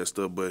and all that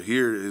stuff, but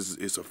here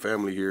it's a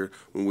family here.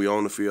 When we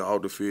on the field,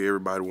 off the field,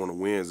 everybody want to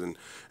win,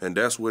 and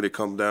that's where it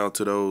comes down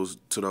to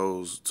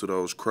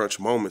those crunch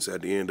moments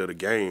at the end of the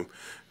game.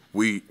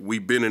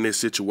 We've been in this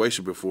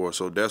situation before,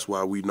 so that's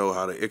why we know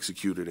how to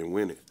execute it and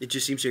win it. It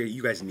just seems like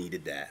you guys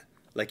needed that.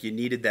 Like you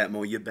needed that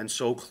moment. You've been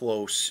so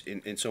close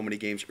in so many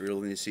games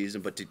early in the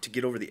season, but to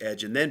get over the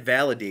edge and then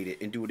validate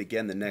it and do it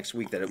again the next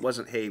week, that it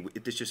wasn't, hey,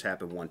 this just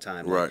happened one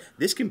time. Like, Right.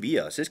 this can be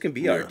us. This can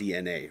be our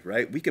DNA,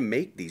 right? We can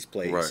make these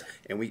plays, Right.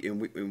 and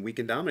we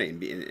can dominate and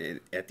be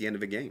at the end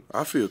of a game.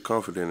 I feel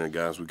confident in the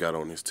guys we got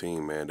on this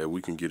team, man, that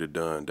we can get it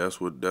done. That's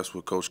what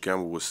Coach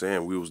Campbell was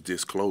saying. We was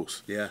this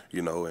close. Yeah.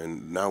 You know,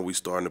 and now we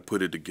starting to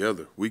put it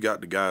together. We got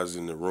the guys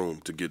in the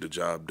room to get the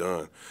job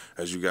done.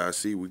 As you guys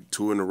see, we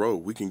 2 in a row.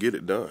 We can get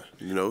it done.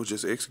 You know,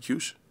 just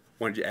execution.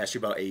 Wanted to ask you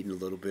about Aidan a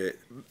little bit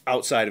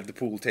outside of the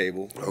pool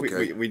table.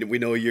 Okay. We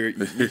know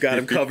you've got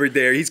him covered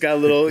there. He's got a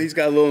little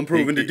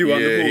improving to do on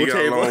the pool he got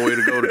table. a long way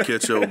to go to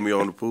catch up with me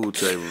on the pool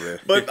table, man.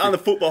 But on the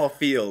football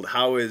field,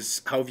 how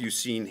have you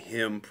seen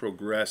him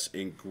progress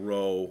and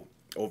grow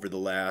over the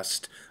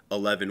last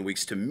 11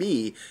 weeks? To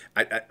me,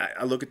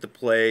 I look at the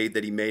play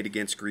that he made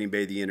against Green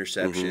Bay, the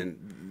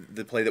interception,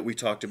 the play that we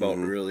talked about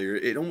earlier.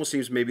 It almost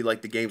seems maybe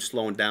like the game's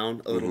slowing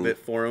down a little bit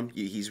for him.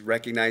 He's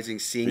recognizing,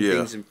 seeing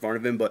things in front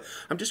of him. But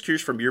I'm just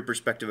curious from your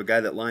perspective, a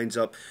guy that lines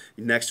up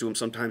next to him,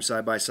 sometimes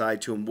side by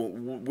side to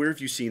him, where have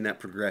you seen that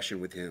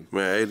progression with him?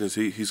 Man, Aidan's,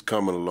 he's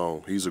coming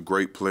along. He's a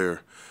great player.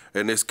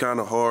 And it's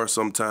kind of hard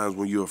sometimes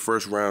when you're a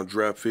first-round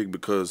draft pick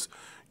because,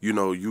 you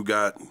know, you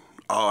got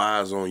all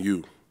eyes on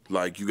you.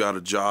 Like, you got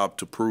a job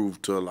to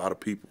prove to a lot of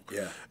people.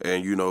 Yeah.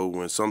 And, you know,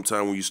 when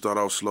you start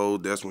off slow,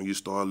 that's when you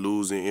start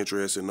losing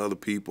interest in other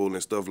people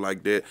and stuff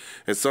like that.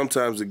 And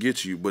sometimes it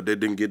gets you, but that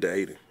didn't get to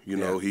Aidan. You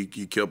know, he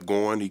kept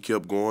going,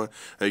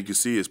 and you can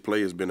see his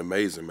play has been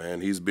amazing,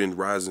 man. He's been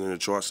rising in the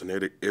charts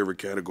in every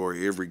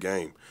category, every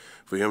game.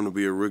 For him to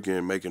be a rookie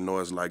and making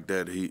noise like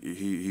that,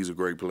 he's a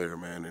great player,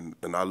 man.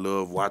 And I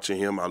love watching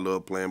him. I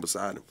love playing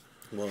beside him.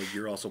 Well,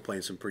 you're also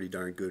playing some pretty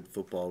darn good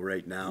football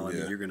right now. I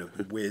mean, you're going to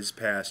whiz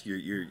past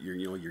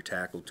your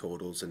tackle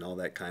totals and all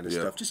that kind of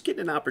stuff. Just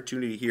getting an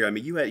opportunity here. I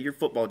mean, you had your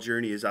football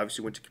journey is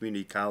obviously went to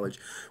community college,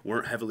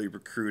 weren't heavily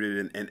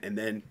recruited, and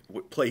then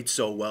played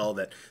so well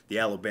that the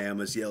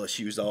Alabamas, the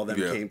LSUs, all of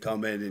them came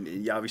coming, and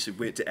you obviously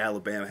went to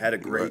Alabama, had a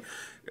great.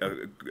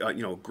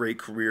 Great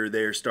career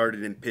there,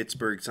 started in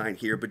Pittsburgh, signed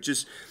here, but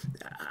just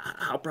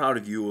how proud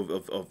of you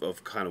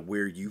of kind of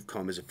where you've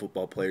come as a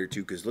football player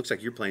too, because it looks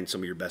like you're playing some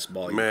of your best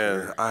ball.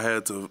 Man, I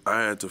had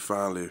to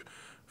finally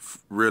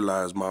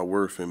realize my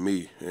worth in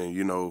me, and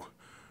you know,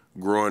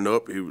 growing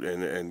up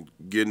and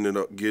getting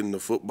the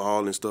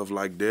football and stuff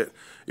like that,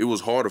 it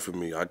was harder for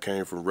me. I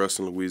came from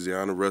Ruston,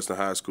 Louisiana. Ruston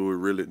High School,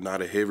 really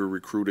not a heavy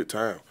recruited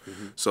town.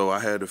 So I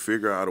had to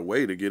figure out a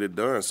way to get it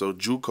done. So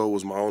JUCO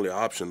was my only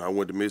option. I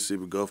went to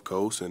Mississippi Gulf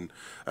Coast, and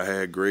I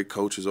had great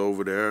coaches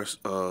over there,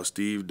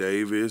 Steve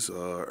Davis,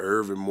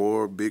 Irvin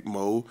Moore, Big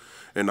Mo,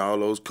 and all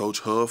those, Coach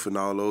Huff and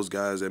all those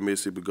guys at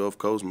Mississippi Gulf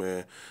Coast,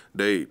 man.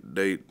 They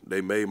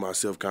made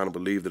myself kind of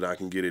believe that I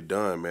can get it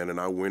done, man. And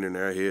I went in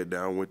there, head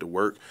down, went to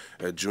work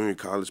at junior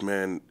college,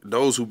 man.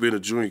 Those who've been to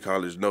junior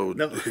college know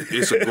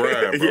it's a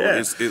grind,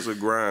 bro. It's a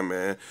grind,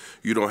 man.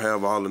 You don't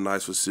have all the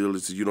nice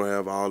facilities. You don't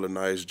have all the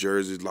nice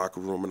jerseys,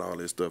 locker room, and all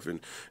that stuff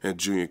in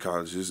junior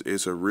college.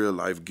 It's a real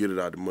life get it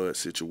out the mud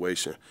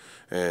situation.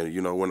 And,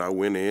 you know, when I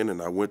went in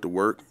and I went to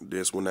work,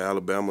 that's when the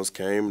Alabamas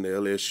came, the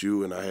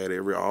LSU, and I had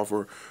every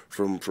offer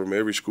from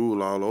every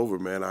school all over,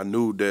 man. I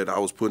knew that I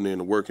was putting in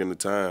the work and the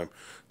time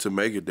to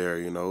make it there,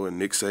 you know. And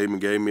Nick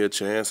Saban gave me a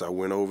chance. I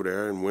went over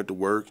there and went to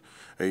work,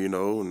 and, you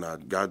know, and I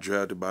got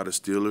drafted by the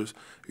Steelers,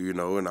 you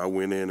know, and I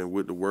went in and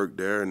went to work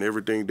there, and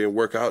everything didn't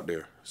work out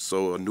there.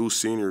 So a new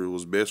senior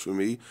was best for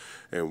me,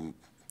 and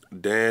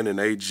Dan and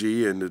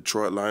AG and the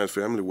Detroit Lions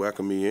family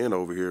welcomed me in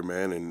over here,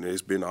 man, and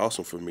it's been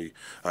awesome for me.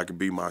 I can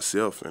be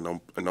myself, and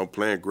I'm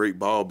playing great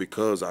ball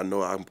because I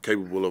know I'm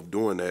capable of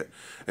doing that,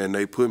 and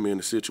they put me in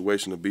a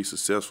situation to be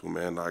successful,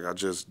 man. Like, I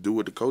just do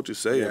what the coaches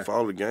say and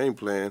follow the game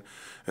plan,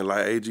 and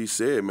like AG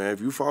said, man,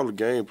 if you follow the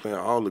game plan,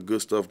 all the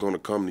good stuff going to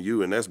come to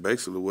you, and that's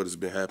basically what has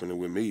been happening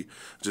with me.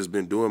 Just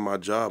been doing my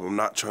job. I'm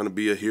not trying to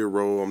be a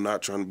hero. I'm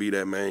not trying to be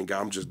that main guy.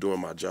 I'm just doing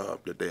my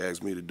job that they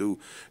asked me to do,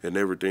 and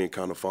everything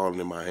kind of falling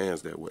in my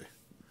hands that way.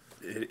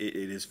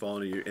 It is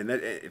falling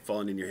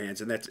in your hands,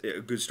 and that's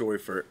a good story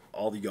for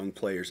all the young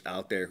players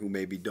out there who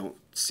maybe don't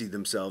see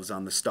themselves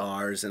on the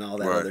stars and all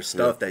that other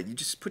stuff. That you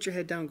just put your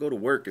head down, go to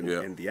work, and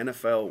the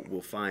NFL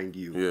will find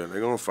you. Yeah, they're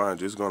gonna find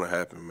you. It's gonna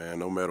happen, man.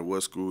 No matter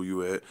what school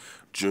you at,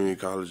 junior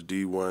college,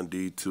 D1,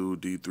 D2,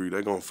 D3,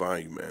 they're gonna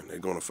find you, man. They're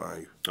gonna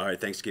find you. All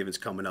right, Thanksgiving's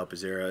coming up.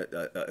 Is there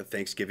a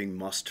Thanksgiving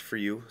must for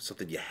you?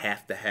 Something you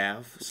have to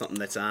have? Something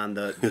that's on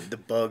the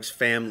Bugs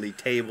family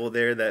table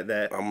there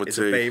that is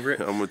a favorite?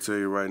 I'm gonna tell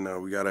you right now,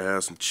 we gotta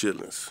have some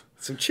chitlins.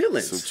 Some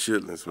chitlins? Some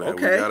chitlins, man.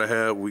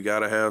 Okay. We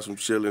gotta have some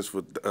chitlins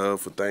for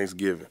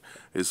Thanksgiving.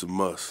 It's a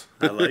must.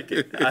 I like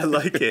it. I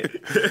like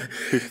it.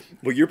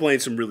 Well, you're playing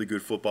some really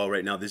good football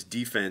right now. This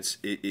defense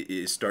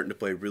is starting to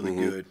play really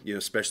good, you know,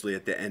 especially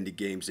at the end of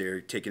games there,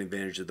 taking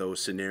advantage of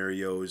those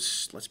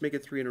scenarios. Let's make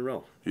it 3 in a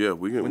row. Yeah,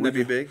 we can. Wouldn't that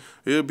be big?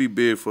 It'll be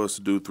big for us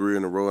to do 3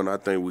 in a row, and I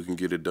think we can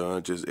get it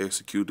done. Just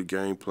execute the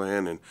game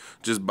plan and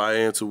just buy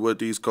into what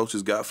these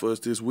coaches got for us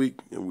this week,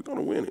 and we're going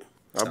to win it.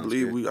 I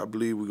believe we're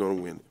going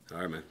to win it.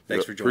 All right, man.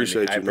 Thanks for joining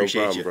me. I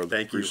appreciate you. No problem, brother.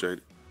 Thank you. Appreciate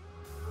it.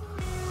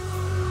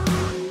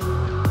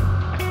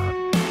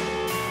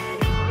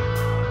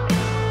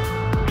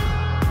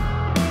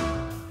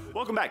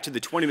 Welcome back to the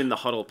 20 Minute in the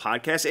Huddle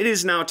podcast. It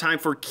is now time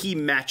for key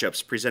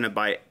matchups presented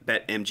by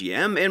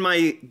BetMGM. And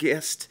my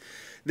guest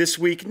this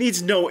week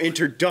needs no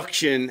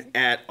introduction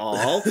at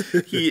all.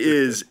 He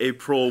is a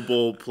Pro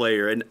Bowl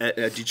player,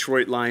 a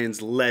Detroit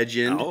Lions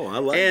legend, Oh, I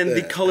like and that.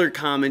 the color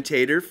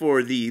commentator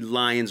for the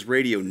Lions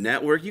radio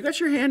network. You got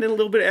your hand in a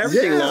little bit of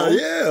everything, Lom.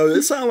 Yeah.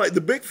 It sounds like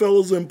the big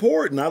fella's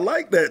important. I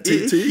like that,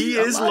 TT. He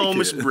is I like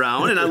Lomas it.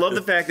 Brown, and I love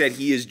the fact that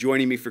he is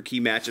joining me for key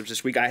matchups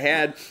this week. I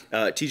had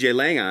TJ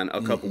Lang on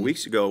a couple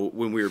weeks ago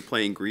when we were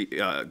playing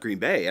Green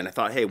Bay, and I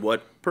thought, hey,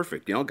 what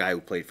perfect, guy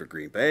who played for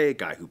Green Bay,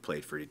 guy who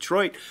played for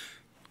Detroit.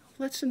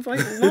 Let's invite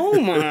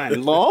Lom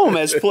on. Lom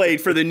has played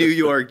for the New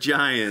York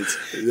Giants.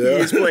 Yeah. He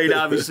has played,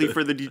 obviously,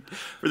 for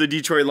the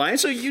Detroit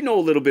Lions. So you know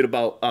a little bit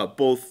about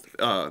both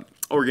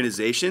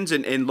organizations.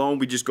 And Lom,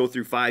 we just go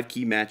through 5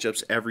 key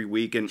matchups every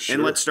week. And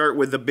let's start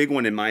with the big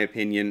one, in my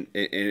opinion,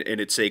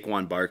 and it's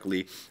Saquon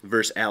Barkley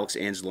versus Alex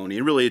Anzalone.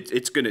 And really,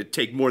 it's going to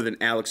take more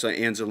than Alex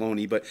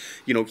Anzalone. But,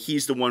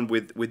 he's the one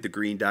with the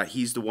green dot.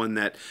 He's the one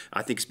that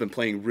I think has been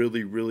playing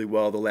really, really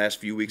well the last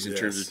few weeks in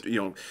terms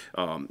of,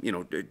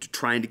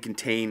 trying to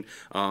contain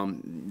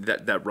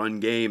that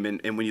run game.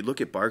 And when you look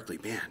at Barkley,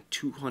 man,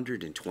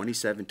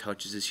 227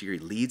 touches this year. He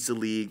leads the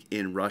league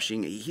in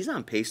rushing. He's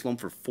on pace, Lom,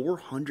 for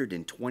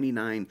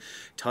 429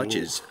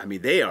 touches. Ooh. I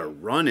mean, they are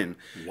running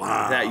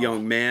that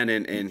young man,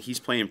 and he's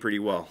playing pretty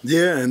well.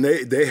 Yeah, and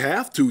they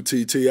have to,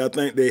 TT. I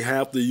think they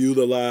have to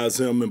utilize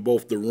him in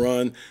both the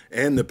run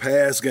and the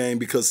pass game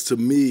because, to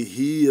me,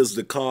 he is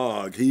the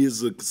cog. He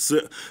is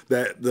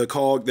the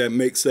cog that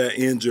makes that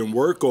engine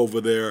work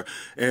over there.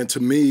 And to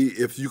me,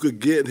 if you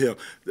could get him,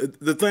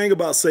 the thing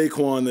about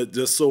Saquon that's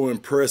just so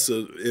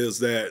impressive is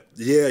that,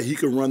 he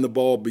can run the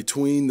ball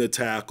between the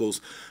tackles,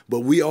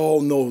 but we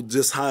all know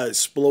just how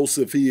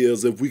explosive he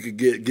is if we could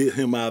get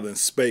him out in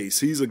space.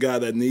 He's a guy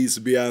that needs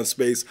to be out in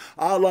space.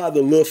 I like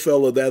the little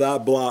fella that I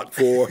blocked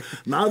for.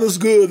 Not as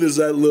good as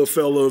that little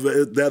fella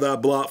that I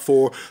blocked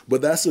for,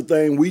 but that's the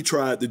thing we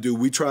tried to do.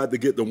 We tried to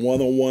get the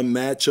one-on-one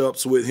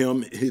matchups with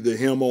him, either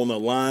him on a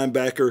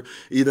linebacker,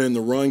 either in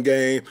the run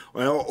game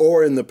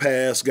or in the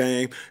pass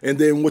game. And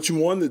then what you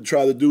wanted to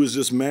try to do is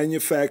just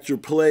manufacture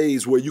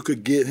plays where you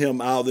could get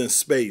him out in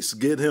space,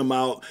 get him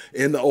out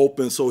in the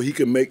open so he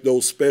can make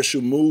those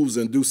special moves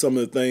and do some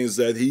of the things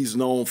that he's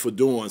known for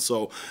doing.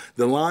 So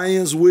the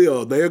Lions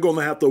they're going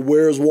to have to,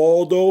 where's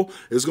Waldo?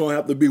 It's going to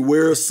have to be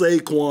where's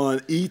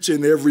Saquon each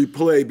and every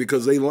play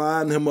because they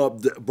line him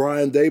up.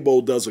 Brian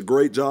Daboll does a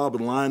great job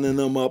of lining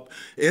them up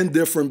in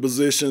different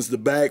positions, the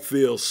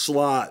backfield,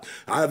 slot.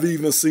 I've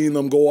even seen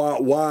them go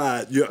out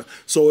wide. Yeah.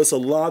 So it's a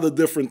lot of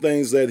different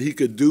things that he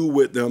could do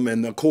with them.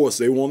 And, of course,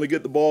 they want to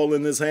get the ball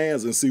in his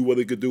hands and see what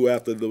he could do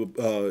after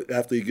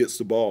he gets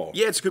the ball.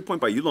 Yeah, it's a good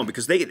point by you, Lom,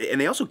 because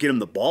they also get him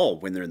the ball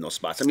when they're in those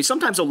spots. I mean,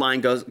 sometimes they'll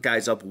line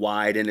guys up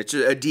wide, and it's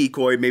a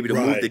decoy maybe to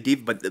move the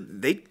deep, but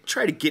they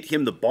try to get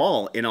him the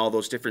ball in all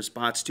those different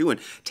spots too. And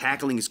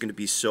tackling is going to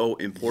be so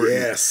important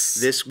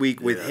this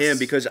week with him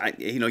because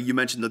you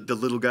mentioned the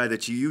little guy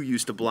that you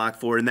used to block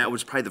for, and that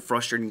was probably the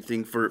frustrating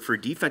thing for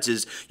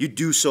defenses. You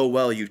do so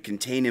well, you'd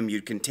contain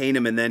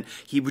him, and then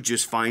he would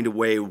just find a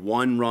way,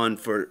 one run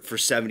for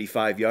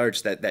 75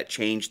 yards that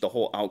changed the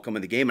whole outcome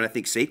of the game. And I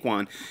think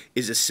Saquon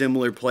is a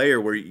similar player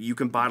where you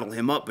can bottle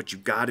him up, but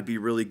you've got to be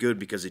really good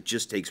because it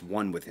just takes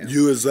one with him.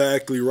 You're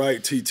exactly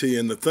right, TT.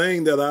 And the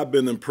thing that I've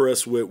been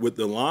impressed with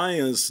the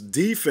Lions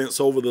defense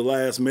over the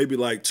last maybe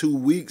like 2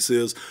 weeks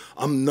is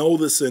I'm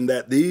noticing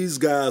that these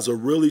guys are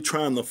really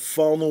trying to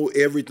funnel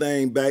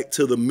everything back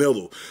to the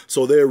middle.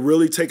 So they're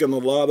really taking a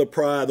lot of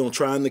pride on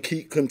trying to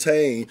keep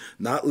contained,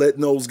 not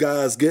letting those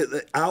guys get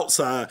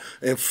outside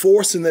and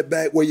forcing it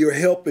back where your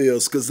help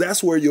is, because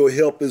that's where your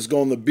help is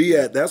going to be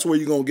at. That's where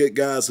you're going to get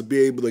guys to be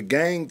able to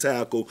gang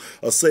tackle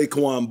a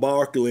Saquon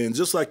Barkley. And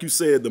just like you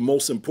said, the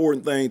most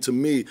important thing to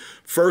me,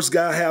 first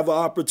guy have an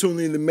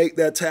opportunity to make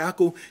that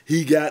tackle,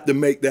 he got to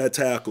make that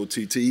tackle,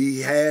 TT.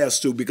 He has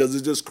to, because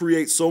it just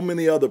creates so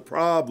many other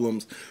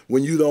problems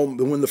when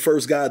the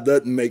first guy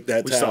doesn't make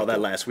that tackle. We saw that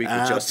last week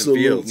with Justin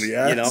Fields.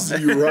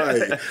 You're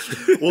right.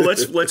 Well,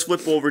 let's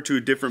flip over to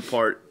a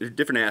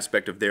different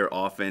aspect of their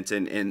offense,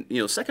 and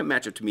second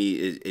matchup to me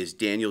is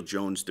Daniel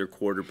Jones, their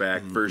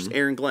quarterback, versus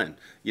Aaron Glenn.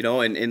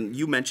 And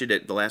you mentioned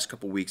it the last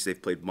couple of weeks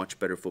they've played much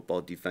better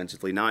football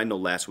defensively. Now I know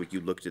last week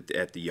you looked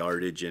at the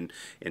yardage and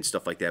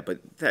stuff like that, but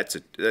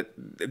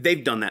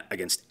they've done that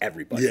against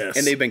everybody,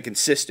 and they've been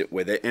consistent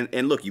with it.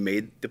 And look, you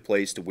made the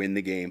plays to win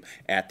the game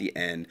at the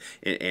end,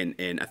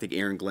 and I think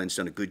Aaron Glenn's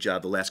done a good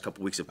job the last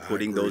couple of weeks of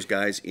putting those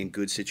guys in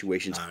good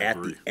situations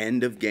at the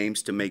end of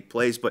games to make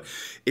plays. But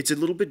it's a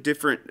little bit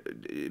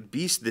different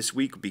beast this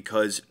week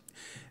because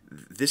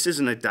this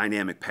isn't a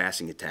dynamic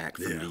passing attack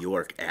from New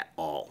York at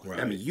all. Right.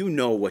 I mean, you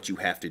know what you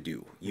have to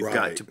do. You've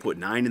got to put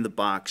 9 in the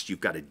box.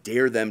 You've got to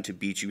dare them to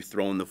beat you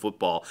throwing the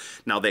football.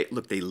 Now, they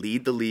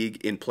lead the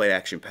league in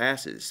play-action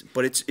passes,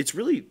 but it's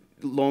really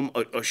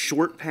a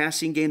short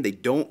passing game. They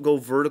don't go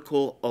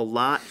vertical a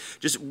lot.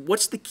 Just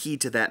what's the key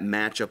to that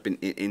matchup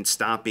in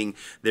stopping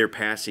their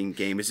passing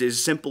game? Is it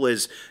as simple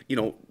as,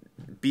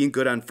 being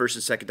good on first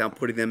and second down,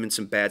 putting them in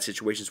some bad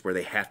situations where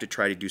they have to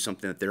try to do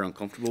something that they're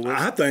uncomfortable with?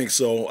 I think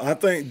so. I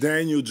think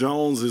Daniel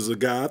Jones is a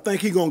guy. I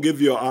think he's going to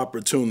give you an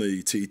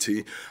opportunity,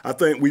 TT. I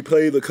think we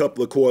played a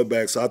couple of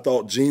quarterbacks. I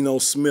thought Geno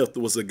Smith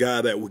was a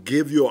guy that would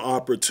give you an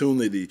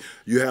opportunity.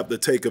 You have to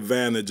take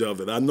advantage of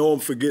it. I know I'm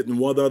forgetting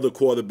one other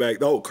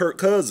quarterback. Oh, Kirk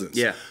Cousins.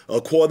 Yeah.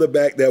 A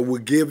quarterback that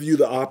would give you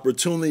the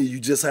opportunity. You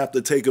just have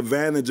to take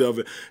advantage of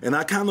it. And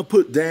I kind of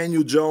put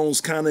Daniel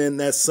Jones kind of in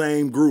that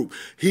same group.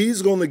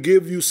 He's going to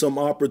give you some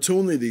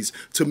opportunities.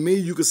 To me,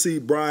 you can see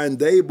Brian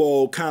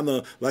Daboll kind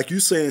of, like you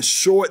saying,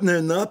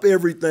 shortening up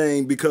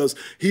everything because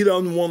he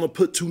doesn't want to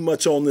put too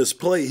much on this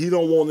plate. He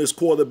don't want his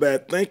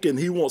quarterback thinking.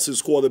 He wants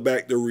his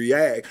quarterback to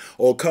react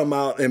or come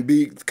out and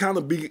be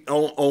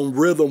on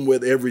rhythm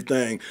with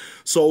everything.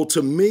 So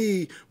to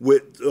me,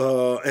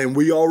 and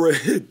we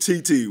already,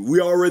 TT, we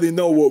already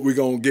know what we're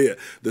going to get.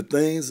 The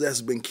things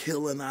that's been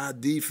killing our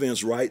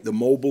defense, right? The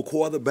mobile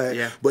quarterback.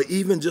 Yeah. But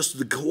even just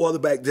the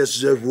quarterback that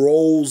just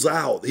rolls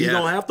out. He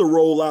don't have to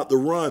roll out the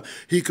run.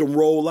 He can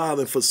roll out.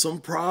 And for some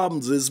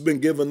problems, it's been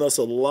giving us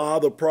a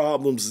lot of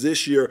problems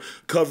this year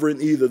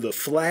covering either the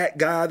flat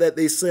guy that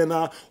they send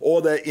out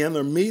or that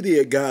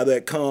intermediate guy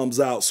that comes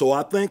out. So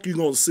I think you're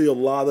going to see a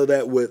lot of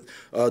that with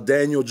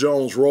Daniel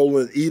Jones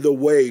rolling either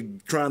way,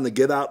 trying to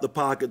get out the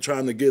pocket,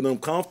 trying to get him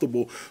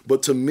comfortable.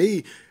 But to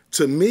me,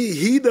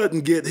 he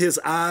doesn't get his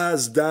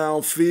eyes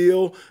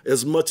downfield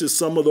as much as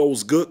some of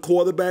those good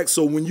quarterbacks.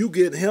 So when you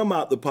get him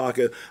out the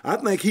pocket, I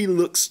think he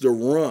looks to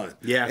run.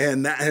 Yeah.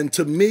 And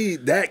to me,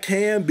 that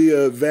can be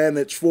an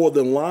advantage for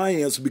the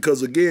Lions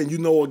because, again,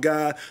 a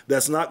guy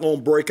that's not going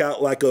to break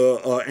out like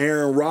a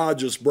Aaron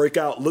Rodgers, break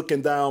out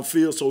looking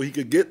downfield so he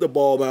could get the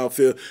ball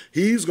downfield.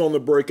 He's going to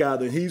break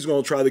out and he's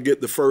going to try to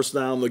get the first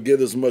down to get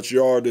as much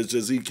yardage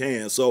as he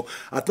can. So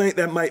I think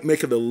that might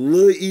make it a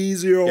little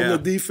easier on the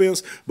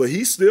defense, but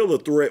he's still a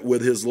threat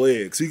with his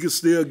legs. He can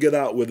still get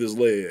out with his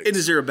legs. And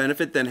is there a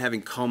benefit then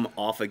having come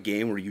off a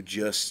game where you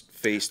just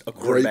faced a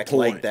quarterback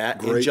like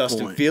that in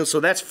Justin Fields?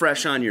 So that's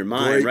fresh on your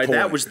mind, right?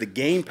 That was the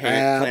game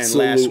plan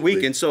last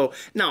week. And so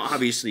now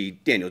obviously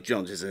Daniel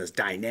Jones isn't as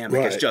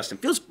dynamic as Justin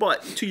Fields,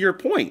 but to your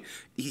point,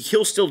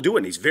 he'll still do it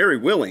and he's very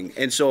willing.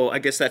 And so I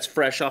guess that's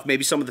fresh off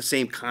maybe some of the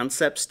same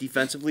concepts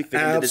defensively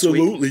fit into this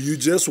week. Absolutely. You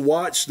just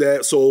watched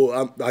that.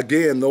 So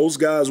again, those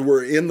guys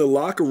were in the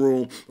locker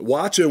room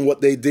watching what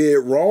they did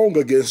wrong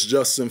against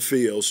Justin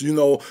Fields,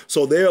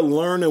 so they're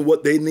learning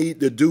what they need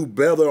to do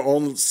better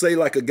on, say,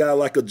 like a guy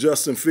like a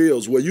Justin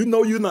Fields, where you're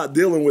not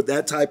dealing with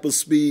that type of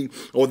speed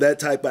or that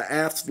type of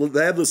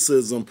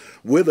athleticism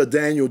with a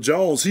Daniel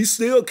Jones. He's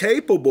still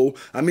capable.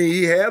 I mean,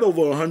 he had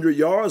over 100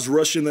 yards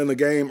rushing in the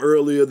game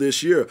earlier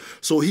this year.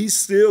 So he's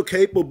still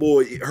capable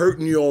of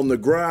hurting you on the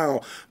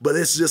ground, but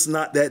it's just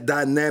not that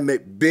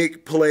dynamic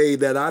big play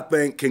that I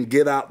think can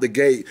get out the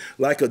gate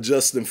like a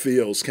Justin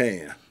Fields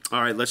can.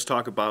 All right, let's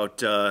talk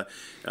about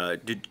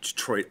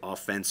Detroit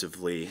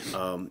offensively.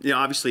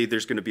 Obviously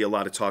there's going to be a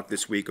lot of talk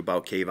this week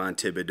about Kayvon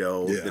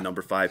Thibodeau, the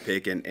number 5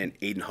 pick, and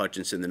Aidan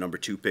Hutchinson, the number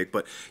 2 pick.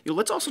 But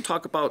let's also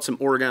talk about some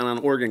Oregon on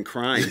Oregon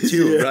crime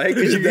too, right?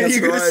 Because you're going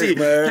to see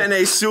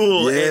Penei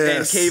Sewell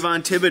and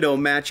Kayvon Thibodeau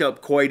match up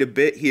quite a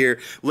bit here.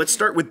 Let's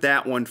start with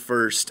that one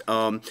first.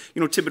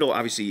 Thibodeau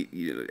obviously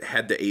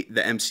had the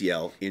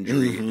MCL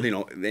injury,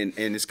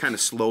 and is kind of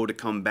slow to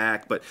come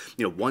back. But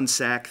 1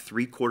 sack,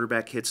 3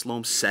 quarterback hits,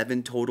 Loam, 7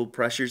 total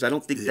pressures. I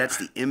don't think that's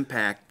the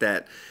impact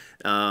that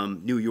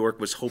New York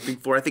was hoping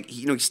for. I think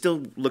he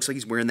still looks like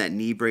he's wearing that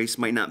knee brace.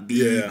 Might not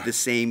be the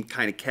same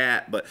kind of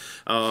cat, but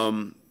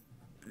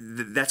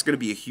that's going to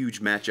be a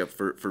huge matchup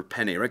for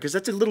Penei, right? Because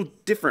that's a little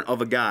different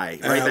of a guy,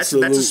 right?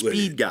 Absolutely. That's a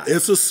speed guy.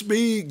 It's a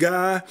speed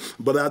guy,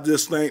 but I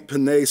just think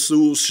Penei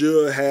Sewell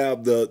should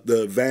have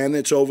the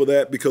advantage over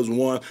that because,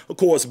 one, of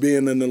course,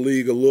 being in the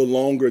league a little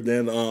longer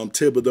than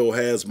Thibodeau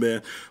has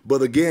been.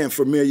 But, again,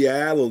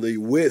 familiarity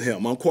with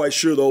him. I'm quite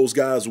sure those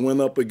guys went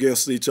up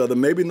against each other.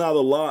 Maybe not a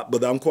lot,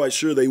 but I'm quite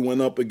sure they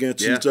went up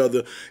against each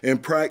other in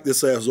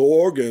practice at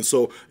Oregon.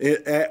 So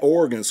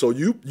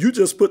you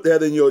just put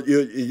that in your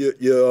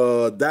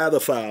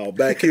data file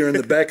back here in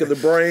the back of the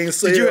brain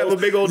cell. Did you have a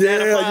big old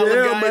data file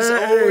of guys?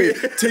 Man.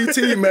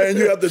 TT, man,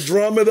 you have to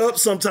drum it up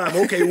sometime.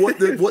 Okay, what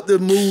the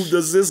move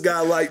does this guy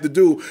like to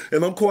do?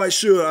 And I'm quite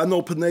sure, I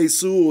know Penei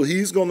Sewell,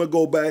 he's going to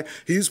go back.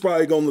 He's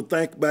probably going to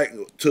think back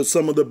to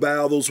some of the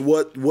battles,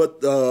 what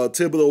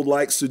Thibodeau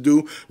likes to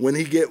do when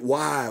he get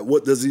wide.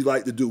 What does he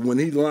like to do? When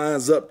he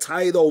lines up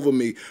tight over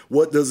me,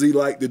 what does he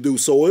like to do?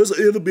 So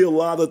it'll be a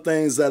lot of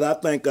things that I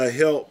think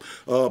help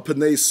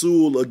Penei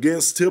Sewell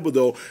against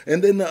Thibodeau.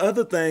 And then the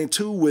other thing,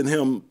 too, with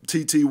him,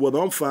 TT, what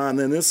I'm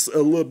finding, it's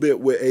a little bit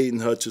with Aidan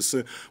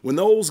Hutchinson. When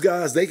those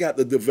guys, they got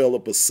to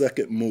develop a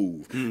second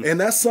move. And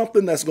that's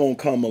something that's going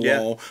to come along.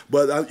 Yeah.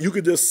 But you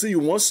could just see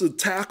once the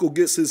tackle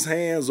gets his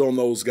hands on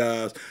those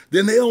guys,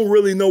 then they don't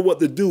really know what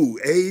to do.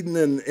 Aidan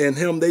and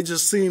him, they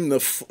just seem to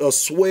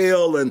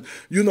swell and,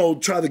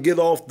 try to get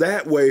off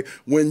that way.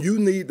 When you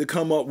need to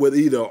come up with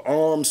either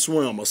arm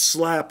swim, a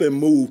slap and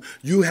move,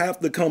 you have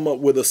to come up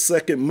with a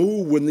second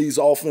move when these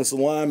offensive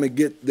linemen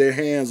get their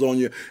hands on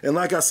you. And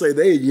like I say,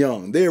 they're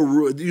young. They're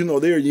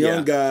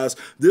young guys.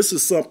 This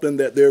is something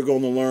that they're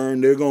going to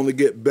learn. They're going to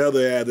get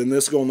better at, and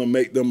it's going to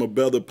make them a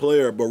better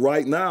player. But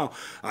right now,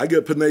 I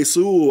give Penei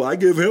Sewell, I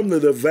give him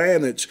the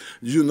advantage,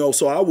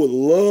 so I would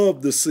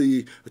love to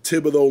see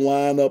Thibodeau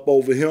line up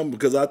over him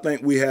because I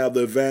think we have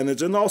the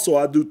advantage. And also,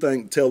 I do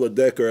think Taylor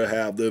Decker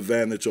have the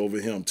advantage over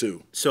him,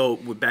 too. So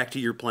back to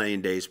your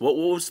playing days, what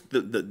was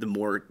the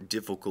more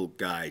difficult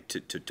guy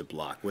to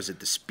block? Was it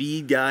the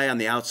speed guy on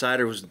the outside,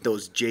 or was it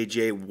those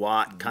J.J.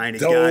 Watt kind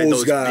of guys?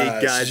 Those big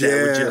guys that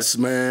were just...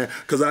 man,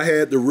 because I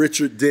had the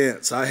Richard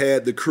Dents, I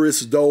had the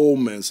Chris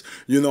Dolmans,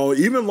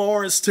 even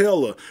Lawrence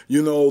Taylor,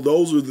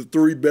 those were the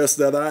three best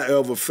that I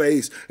ever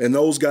faced, and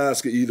those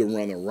guys could either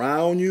run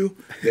around you,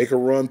 they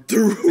could run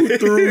through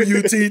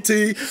you,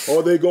 TT,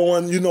 or they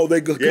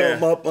they could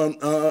come up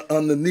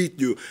underneath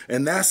you,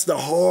 and that's the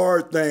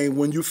hard thing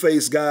when you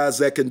face guys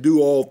that can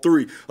do all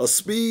three. A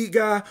speed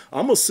guy,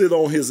 I'm going to sit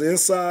on his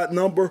inside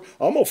number,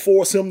 I'm going to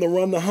force him to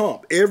run the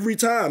hump every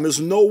time. There's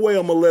no way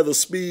I'm going to let a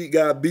speed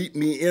guy beat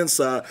me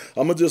inside.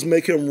 I'm going to just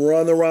make him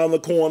run around the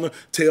corner,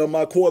 tell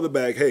my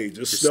quarterback, hey,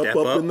 just step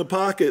up in the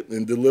pocket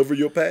and deliver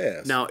your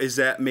pass. Now, is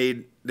that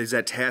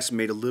task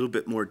made a little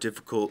bit more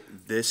difficult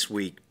this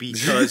week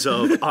because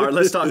of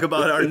let's talk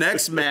about our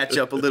next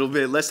matchup a little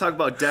bit. Let's talk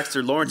about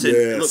Dexter Lawrence. And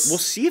look, we'll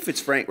see if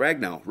it's Frank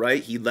Ragnow,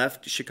 right? He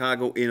left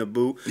Chicago in a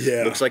boot.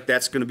 Yeah. Looks like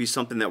that's going to be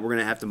something that we're going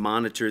to have to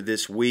monitor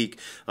this week.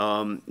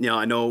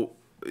 I know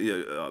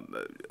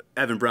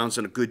Evan Brown's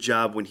done a good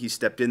job when he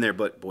stepped in there,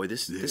 but boy,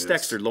 this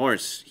Dexter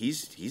Lawrence,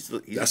 he's a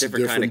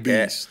different kind of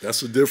cat.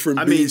 That's a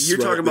different beast. I mean,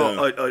 you're talking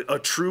about a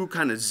true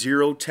kind of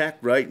zero tech,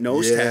 right?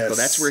 Nose tackle.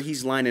 That's where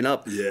he's lining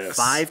up.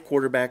 5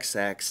 quarterback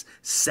sacks,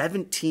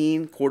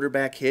 17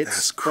 quarterback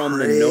hits from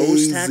the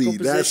nose tackle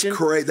position. That's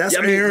crazy. That's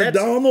Aaron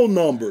Donald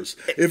numbers,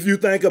 if you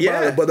think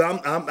about it. But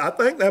I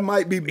think that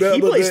might be better.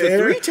 He plays than the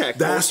Aaron. 3-tech.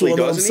 That's what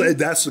I'm saying.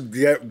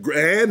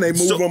 And they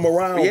move him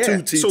around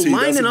too. TT. So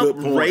lining up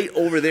right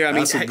over there. I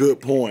mean, that's a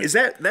good point. Is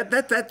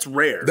that's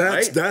rare?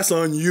 That's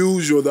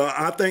unusual.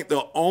 I think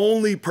the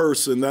only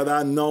person that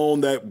I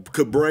known that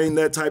could bring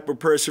that type of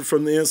pressure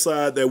from the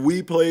inside that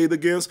we played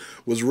against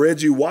was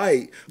Reggie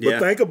White. But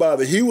think about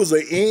it, he was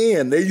an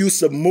end. They used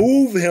to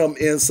move him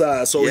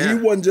inside, so he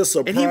wasn't just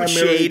a primary guy. And he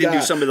would shade and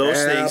do some of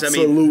those things.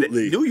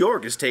 Absolutely. I mean, New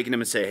York is taking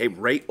him and say, hey,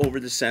 right over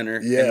the center,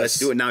 and let's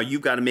do it. Now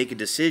you've got to make a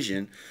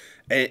decision.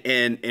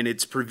 And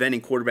it's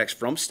preventing quarterbacks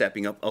from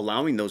stepping up,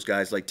 allowing those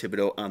guys like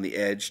Thibodeau on the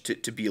edge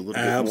to be a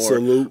little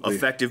bit more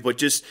effective. But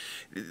just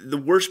the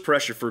worst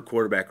pressure for a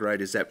quarterback, right,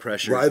 is that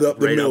pressure right up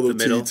the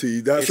middle.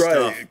 TT. That's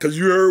right. Because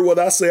you heard what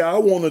I say I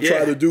want to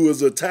try to do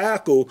as a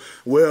tackle.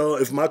 Well,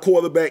 if my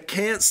quarterback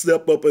can't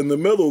step up in the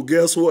middle,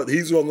 guess what?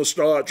 He's going to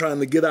start trying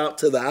to get out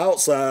to the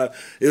outside.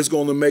 It's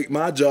going to make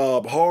my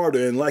job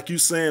harder. And like you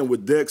saying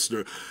with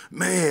Dexter,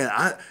 man,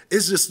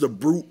 it's just the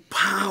brute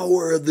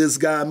power of this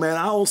guy, man.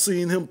 I don't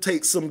see him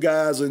take some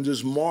guys and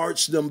just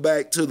march them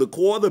back to the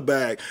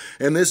quarterback.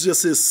 And it's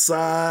just his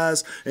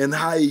size and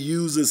how he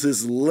uses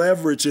his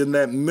leverage in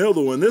that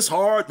middle. And it's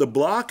hard to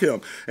block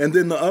him. And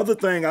then the other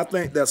thing I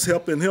think that's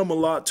helping him a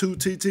lot too,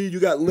 TT, you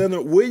got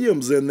Leonard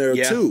Williams in there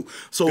too.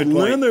 So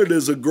Leonard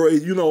is a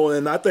great,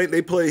 and I think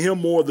they play him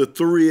more the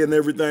 3 and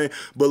everything.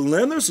 But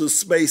Leonard's a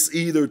space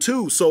eater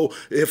too. So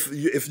if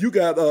you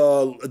got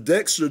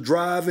Dexter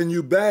driving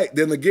you back,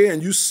 then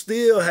again, you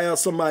still have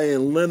somebody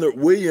in Leonard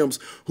Williams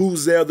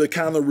who's there to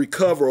kind of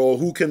recover or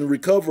who can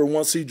recover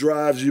once he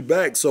drives you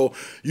back. So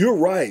you're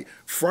right.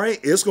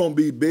 Frank, it's going to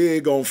be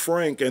big on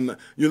Frank. And,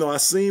 I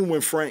seen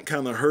when Frank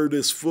kind of hurt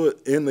his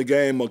foot in the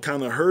game or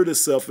kind of hurt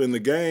himself in the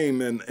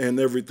game and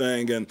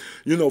everything.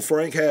 And,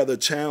 Frank had a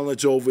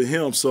challenge over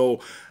him. So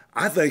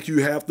I think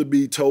you have to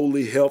be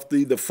totally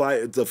healthy to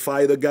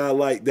fight a guy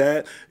like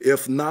that.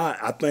 If not,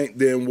 I think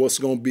then what's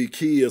going to be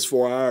key is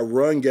for our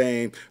run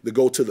game to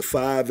go to the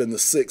 5 and the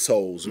 6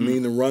 holes,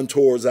 meaning run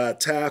towards our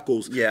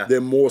tackles.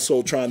 Then more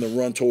so trying to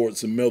run towards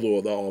the middle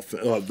of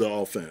the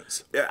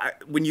offense.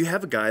 When you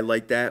have a guy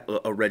like that,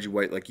 a Reggie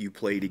White like you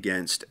played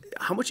against,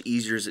 how much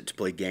easier is it to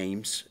play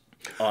games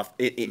off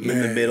in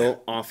the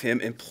middle off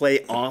him and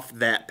play off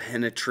that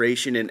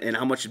penetration, and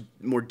how much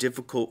more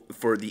difficult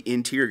for the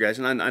interior guys?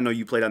 And I know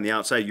you played on the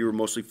outside, you were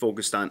mostly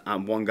focused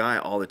on one guy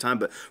all the time,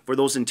 but for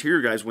those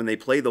interior guys, when they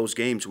play those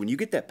games, when you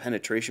get that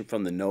penetration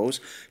from the nose,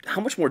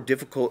 how much more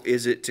difficult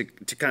is it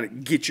to kind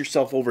of get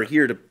yourself over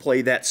here to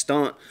play that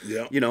stunt?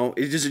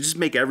 Does it just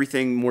make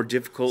everything more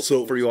difficult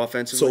for you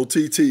offensively? So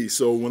TT,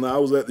 so when I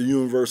was at the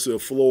University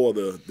of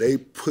Florida, they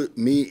put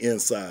me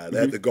inside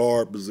at the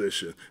guard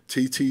position.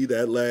 TT,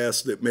 that last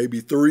tested maybe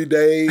 3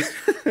 days,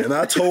 and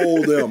I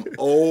told them,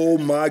 oh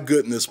my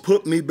goodness,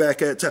 put me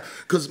back at time.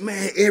 Because,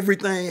 man,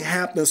 everything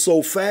happens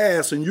so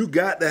fast, and you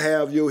got to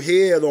have your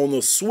head on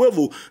a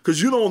swivel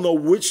because you don't know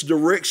which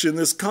direction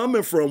it's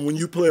coming from when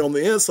you play on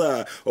the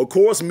inside. Of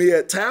course, me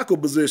at tackle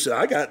position,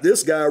 I got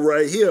this guy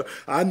right here.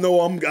 I know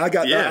I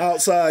got the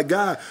outside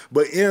guy,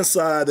 but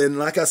inside, and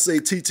like I say,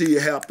 TT,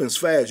 it happens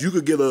fast. You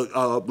could get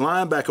a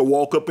linebacker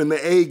walk up in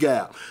the A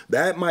gap.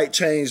 That might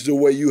change the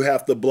way you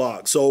have to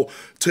block. So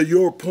to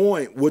your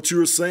point, what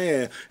you're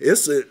saying,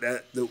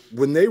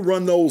 when they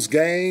run those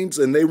games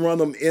and they run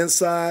them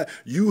inside,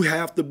 you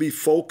have to be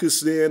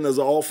focused in as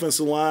an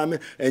offensive lineman,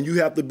 and you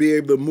have to be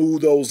able to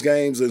move those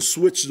games and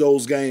switch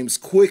those games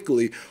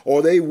quickly,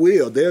 or they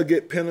will. They'll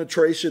get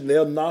penetration,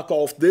 they'll knock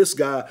off this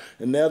guy,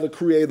 and that'll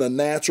create a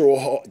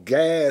natural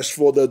gash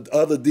for the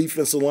other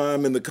defensive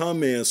linemen to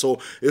come in. So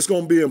it's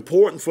going to be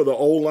important for the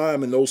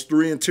O-linemen, those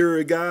 3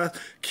 interior guys,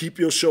 keep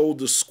your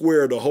shoulders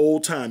square the whole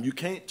time. You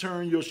can't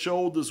turn your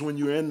shoulders when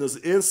you're in the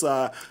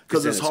inside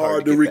because it's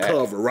hard to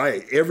recover,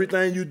 right?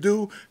 Everything you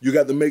do, you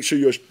got to make sure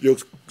your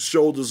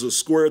shoulders are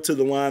square to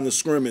the line of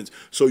scrimmage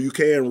so you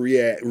can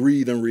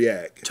read and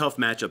react. Tough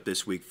matchup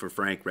this week for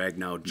Frank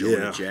Ragnow,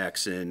 Joey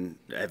Jackson,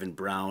 Evan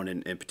Brown,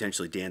 and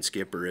potentially Dan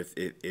Skipper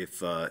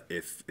if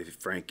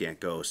Frank can't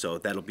go. So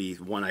that'll be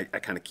one I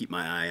kind of keep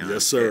my eye on.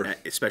 Yes, sir.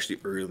 Especially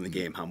early in the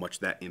game, how much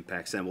that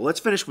impacts them. Well, let's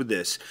finish with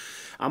this.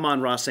 I'm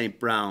on Ross St.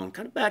 Brown,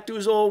 kind of back to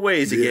his old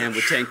ways again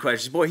with 10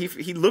 questions. Boy,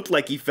 he looked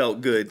like he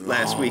felt good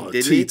last week,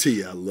 didn't he?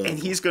 TT, I love him. And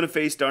he's going to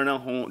face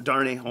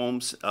Darnay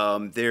Holmes.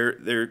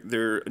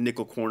 They're a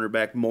nickel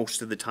cornerback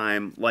most of the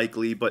time,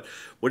 likely. But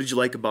what did you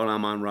like about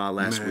Amon-Ra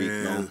last week?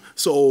 No?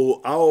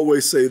 So I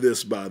always say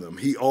this about him.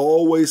 He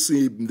always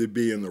seemed to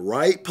be in the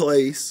right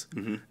place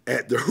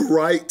at the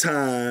right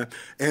time.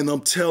 And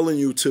I'm telling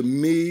you, to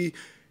me,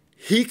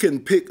 he can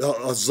pick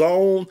a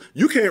zone.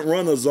 You can't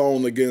run a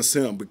zone against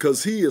him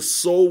because he is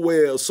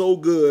so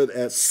good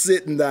at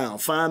sitting down,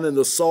 finding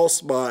the soft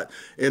spot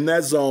in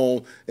that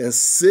zone and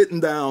sitting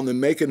down and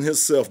making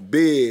himself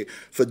big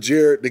for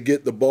Jared to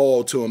get the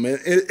ball to him. And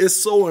it's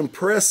so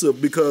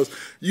impressive because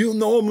you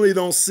normally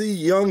don't see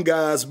young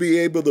guys be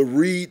able to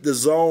read the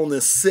zone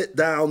and sit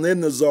down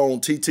in the zone,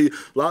 TT. A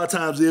lot of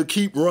times they'll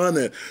keep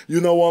running. You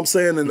know what I'm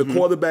saying? And the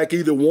quarterback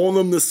either want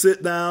them to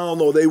sit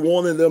down or they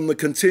wanted them to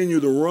continue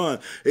to run.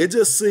 It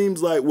just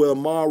seems like with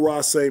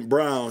Amon-Ra St.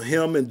 Brown,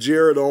 him and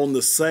Jared are on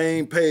the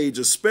same page,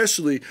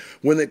 especially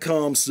when it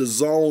comes to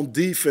zone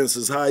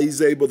defenses, how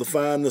he's able to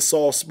find the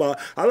soft spot.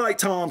 I like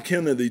Tom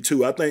Kennedy,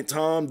 too. I think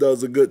Tom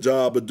does a good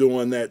job of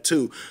doing that,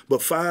 too.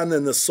 But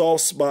finding the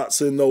soft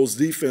spots in those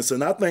defenses,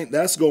 and I think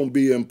that's going to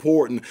be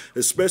important,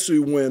 especially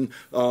when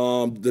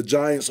the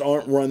Giants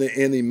aren't running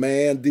any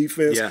man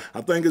defense. Yeah.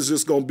 I think it's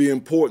just going to be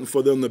important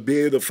for them to be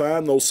able to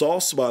find those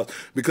soft spots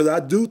because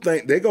I do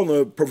think they're going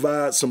to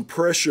provide some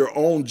pressure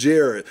on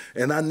Jared,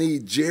 and I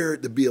need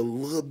Jared to be a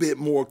little bit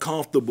more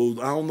comfortable.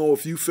 I don't know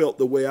if you felt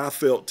the way I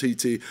felt,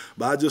 TT,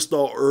 but I just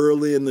thought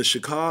early in the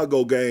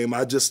Chicago game,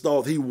 I just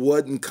thought he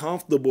wasn't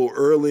comfortable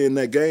early in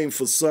that game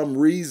for some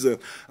reason.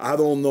 I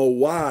don't know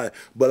why,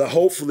 but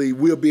hopefully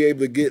we'll be able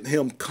to get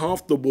him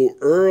comfortable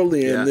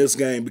early in this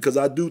game because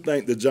I do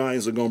think the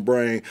Giants are going to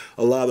bring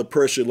a lot of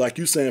pressure, like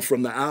you saying,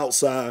 from the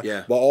outside,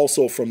 but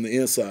also from the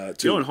inside,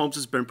 too. Jalen Holmes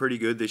has been pretty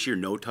good this year.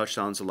 No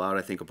touchdowns allowed.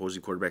 I think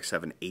opposing quarterbacks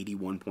have an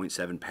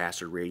 81.7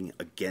 passer rating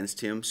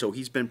against him, so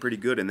he's been pretty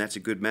good, and that's a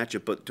good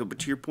matchup. But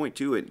to your point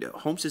too,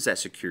 Holmes is that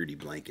security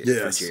blanket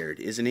for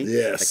Jared, isn't he?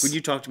 Yes. Like when you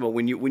talked about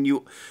when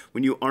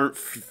you aren't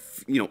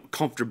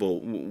comfortable,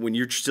 when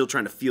you're still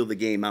trying to feel the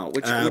game out,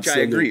 which I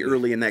agree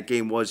early in that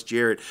game was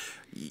Jared.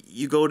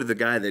 You go to the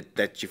guy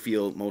that you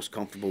feel most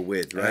comfortable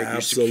with, right?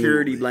 Your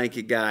security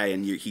blanket guy,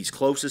 and he's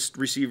closest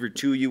receiver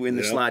to you in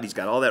the slot. He's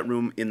got all that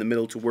room in the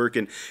middle to work.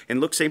 And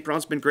look, St.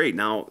 Brown's been great.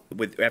 Now,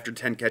 after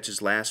 10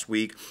 catches last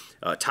week,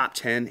 top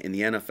 10 in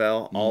the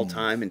NFL all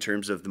time in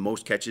terms of the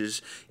most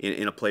catches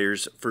in a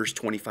player's first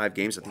 25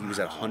 games. I think he was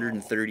at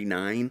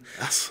 139.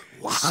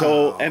 Wow.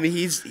 So, I mean,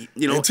 he's,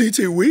 And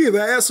TT, we have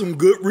had some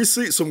good great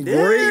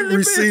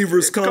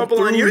receivers come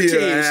through on your here.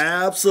 teams.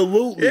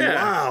 Absolutely. Yeah.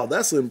 Wow,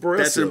 that's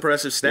impressive. That's an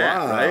impressive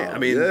stat, right? I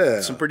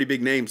mean, some pretty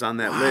big names on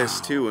that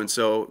list, too. And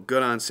so,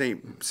 good on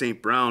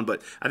St. Brown.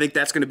 But I think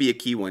that's going to be a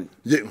key one.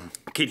 Yeah.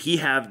 Can he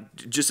have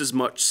just as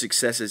much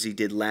success as he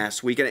did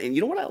last week? And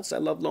you know what else I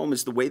love, Loam,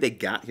 is the way they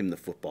got him the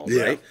football,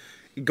 right?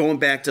 Going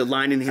back to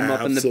lining him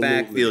up in the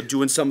backfield,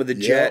 doing some of the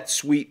jet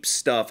sweep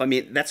stuff. I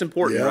mean, that's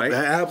important, right?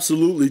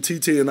 Absolutely,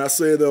 TT. And I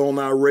said that on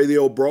our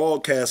radio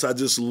broadcast. I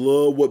just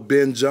love what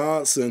Ben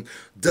Johnson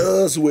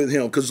does with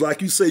him because,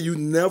 like you say, you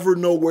never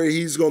know where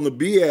he's going to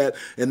be at,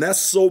 and that's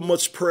so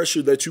much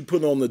pressure that you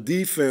put on the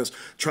defense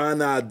trying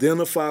to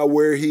identify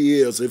where he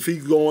is. If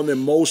he's going in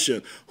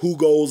motion, who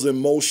goes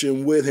in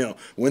motion with him?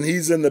 When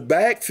he's in the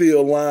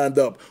backfield lined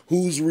up,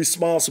 who's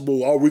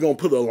responsible? Are we going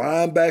to put a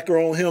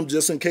linebacker on him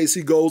just in case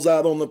he goes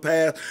out on the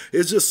path?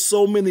 It's just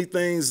so many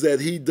things that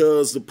he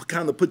does to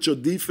kind of put your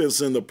defense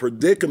in a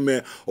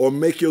predicament or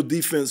make your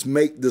defense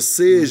make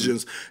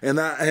decisions. And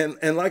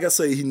like I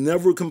say, he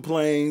never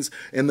complains.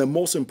 And the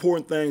most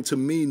important thing to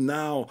me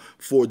now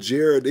for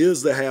Jared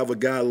is to have a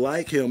guy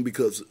like him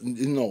because,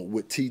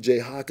 with T.J.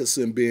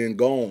 Hawkinson being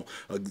gone,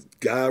 a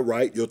guy,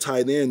 right, your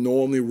tight end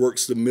normally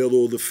works the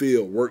middle of the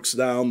field, works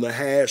down the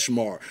hash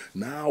mark.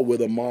 Now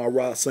with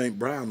Amon-Ra St.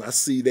 Brown, I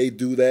see they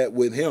do that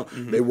with him.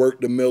 Mm-hmm. They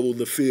work the middle of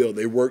the field.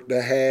 They work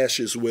the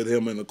hashes with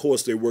him, and, of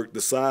course, they work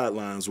the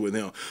sidelines with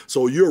him.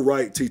 So you're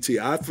right, TT.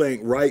 I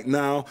think right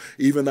now,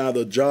 even out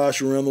of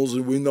Josh Reynolds,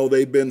 and we know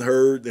they've been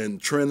hurt,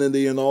 and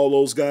Trinity and all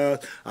those guys,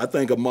 I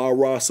think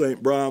Amon-Ra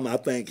St. Brown, I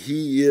think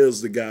he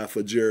is the guy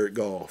for Jared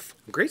Goff.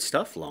 Great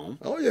stuff, Lom.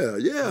 Oh,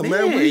 yeah,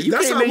 man.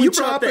 That's how we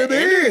chop it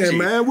in,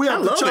 man. We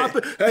have to chop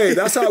it. Hey,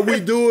 that's how we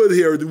do it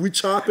here. We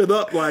chop it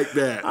up like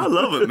that. I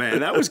love it, man.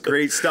 That was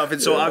great stuff.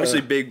 And so,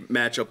 obviously, big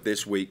matchup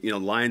this week.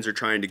 Lions are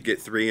trying to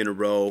get 3 in a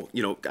row.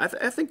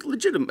 I think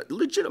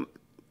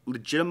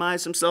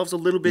legitimize themselves a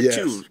little bit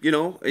too.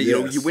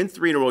 You win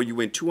 3 in a row, you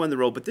win 2 on the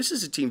road, but this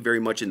is a team very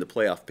much in the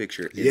playoff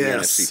picture in the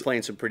NFC,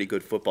 playing some pretty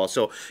good football.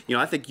 So,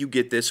 I think you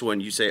get this one,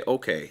 you say,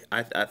 okay,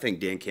 I think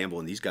Dan Campbell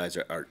and these guys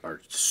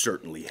are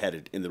certainly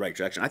headed in the right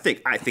direction. I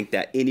think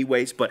that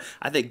anyways, but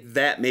I think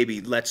that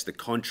maybe lets the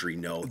country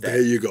know that.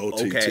 There you go,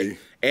 okay, TT.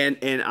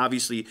 And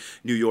obviously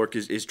New York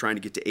is trying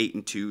to get to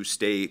 8-2,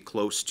 stay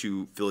close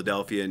to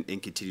Philadelphia,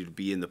 and continue to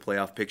be in the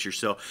playoff picture.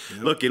 So,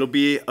 look, it'll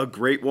be a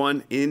great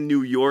one in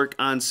New York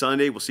on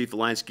Sunday. We'll see if the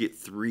Lions get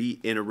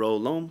 3 in a row.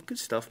 Lom, good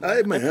stuff, man.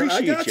 Hey, man,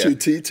 I got you,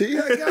 TT.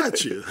 I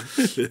got you.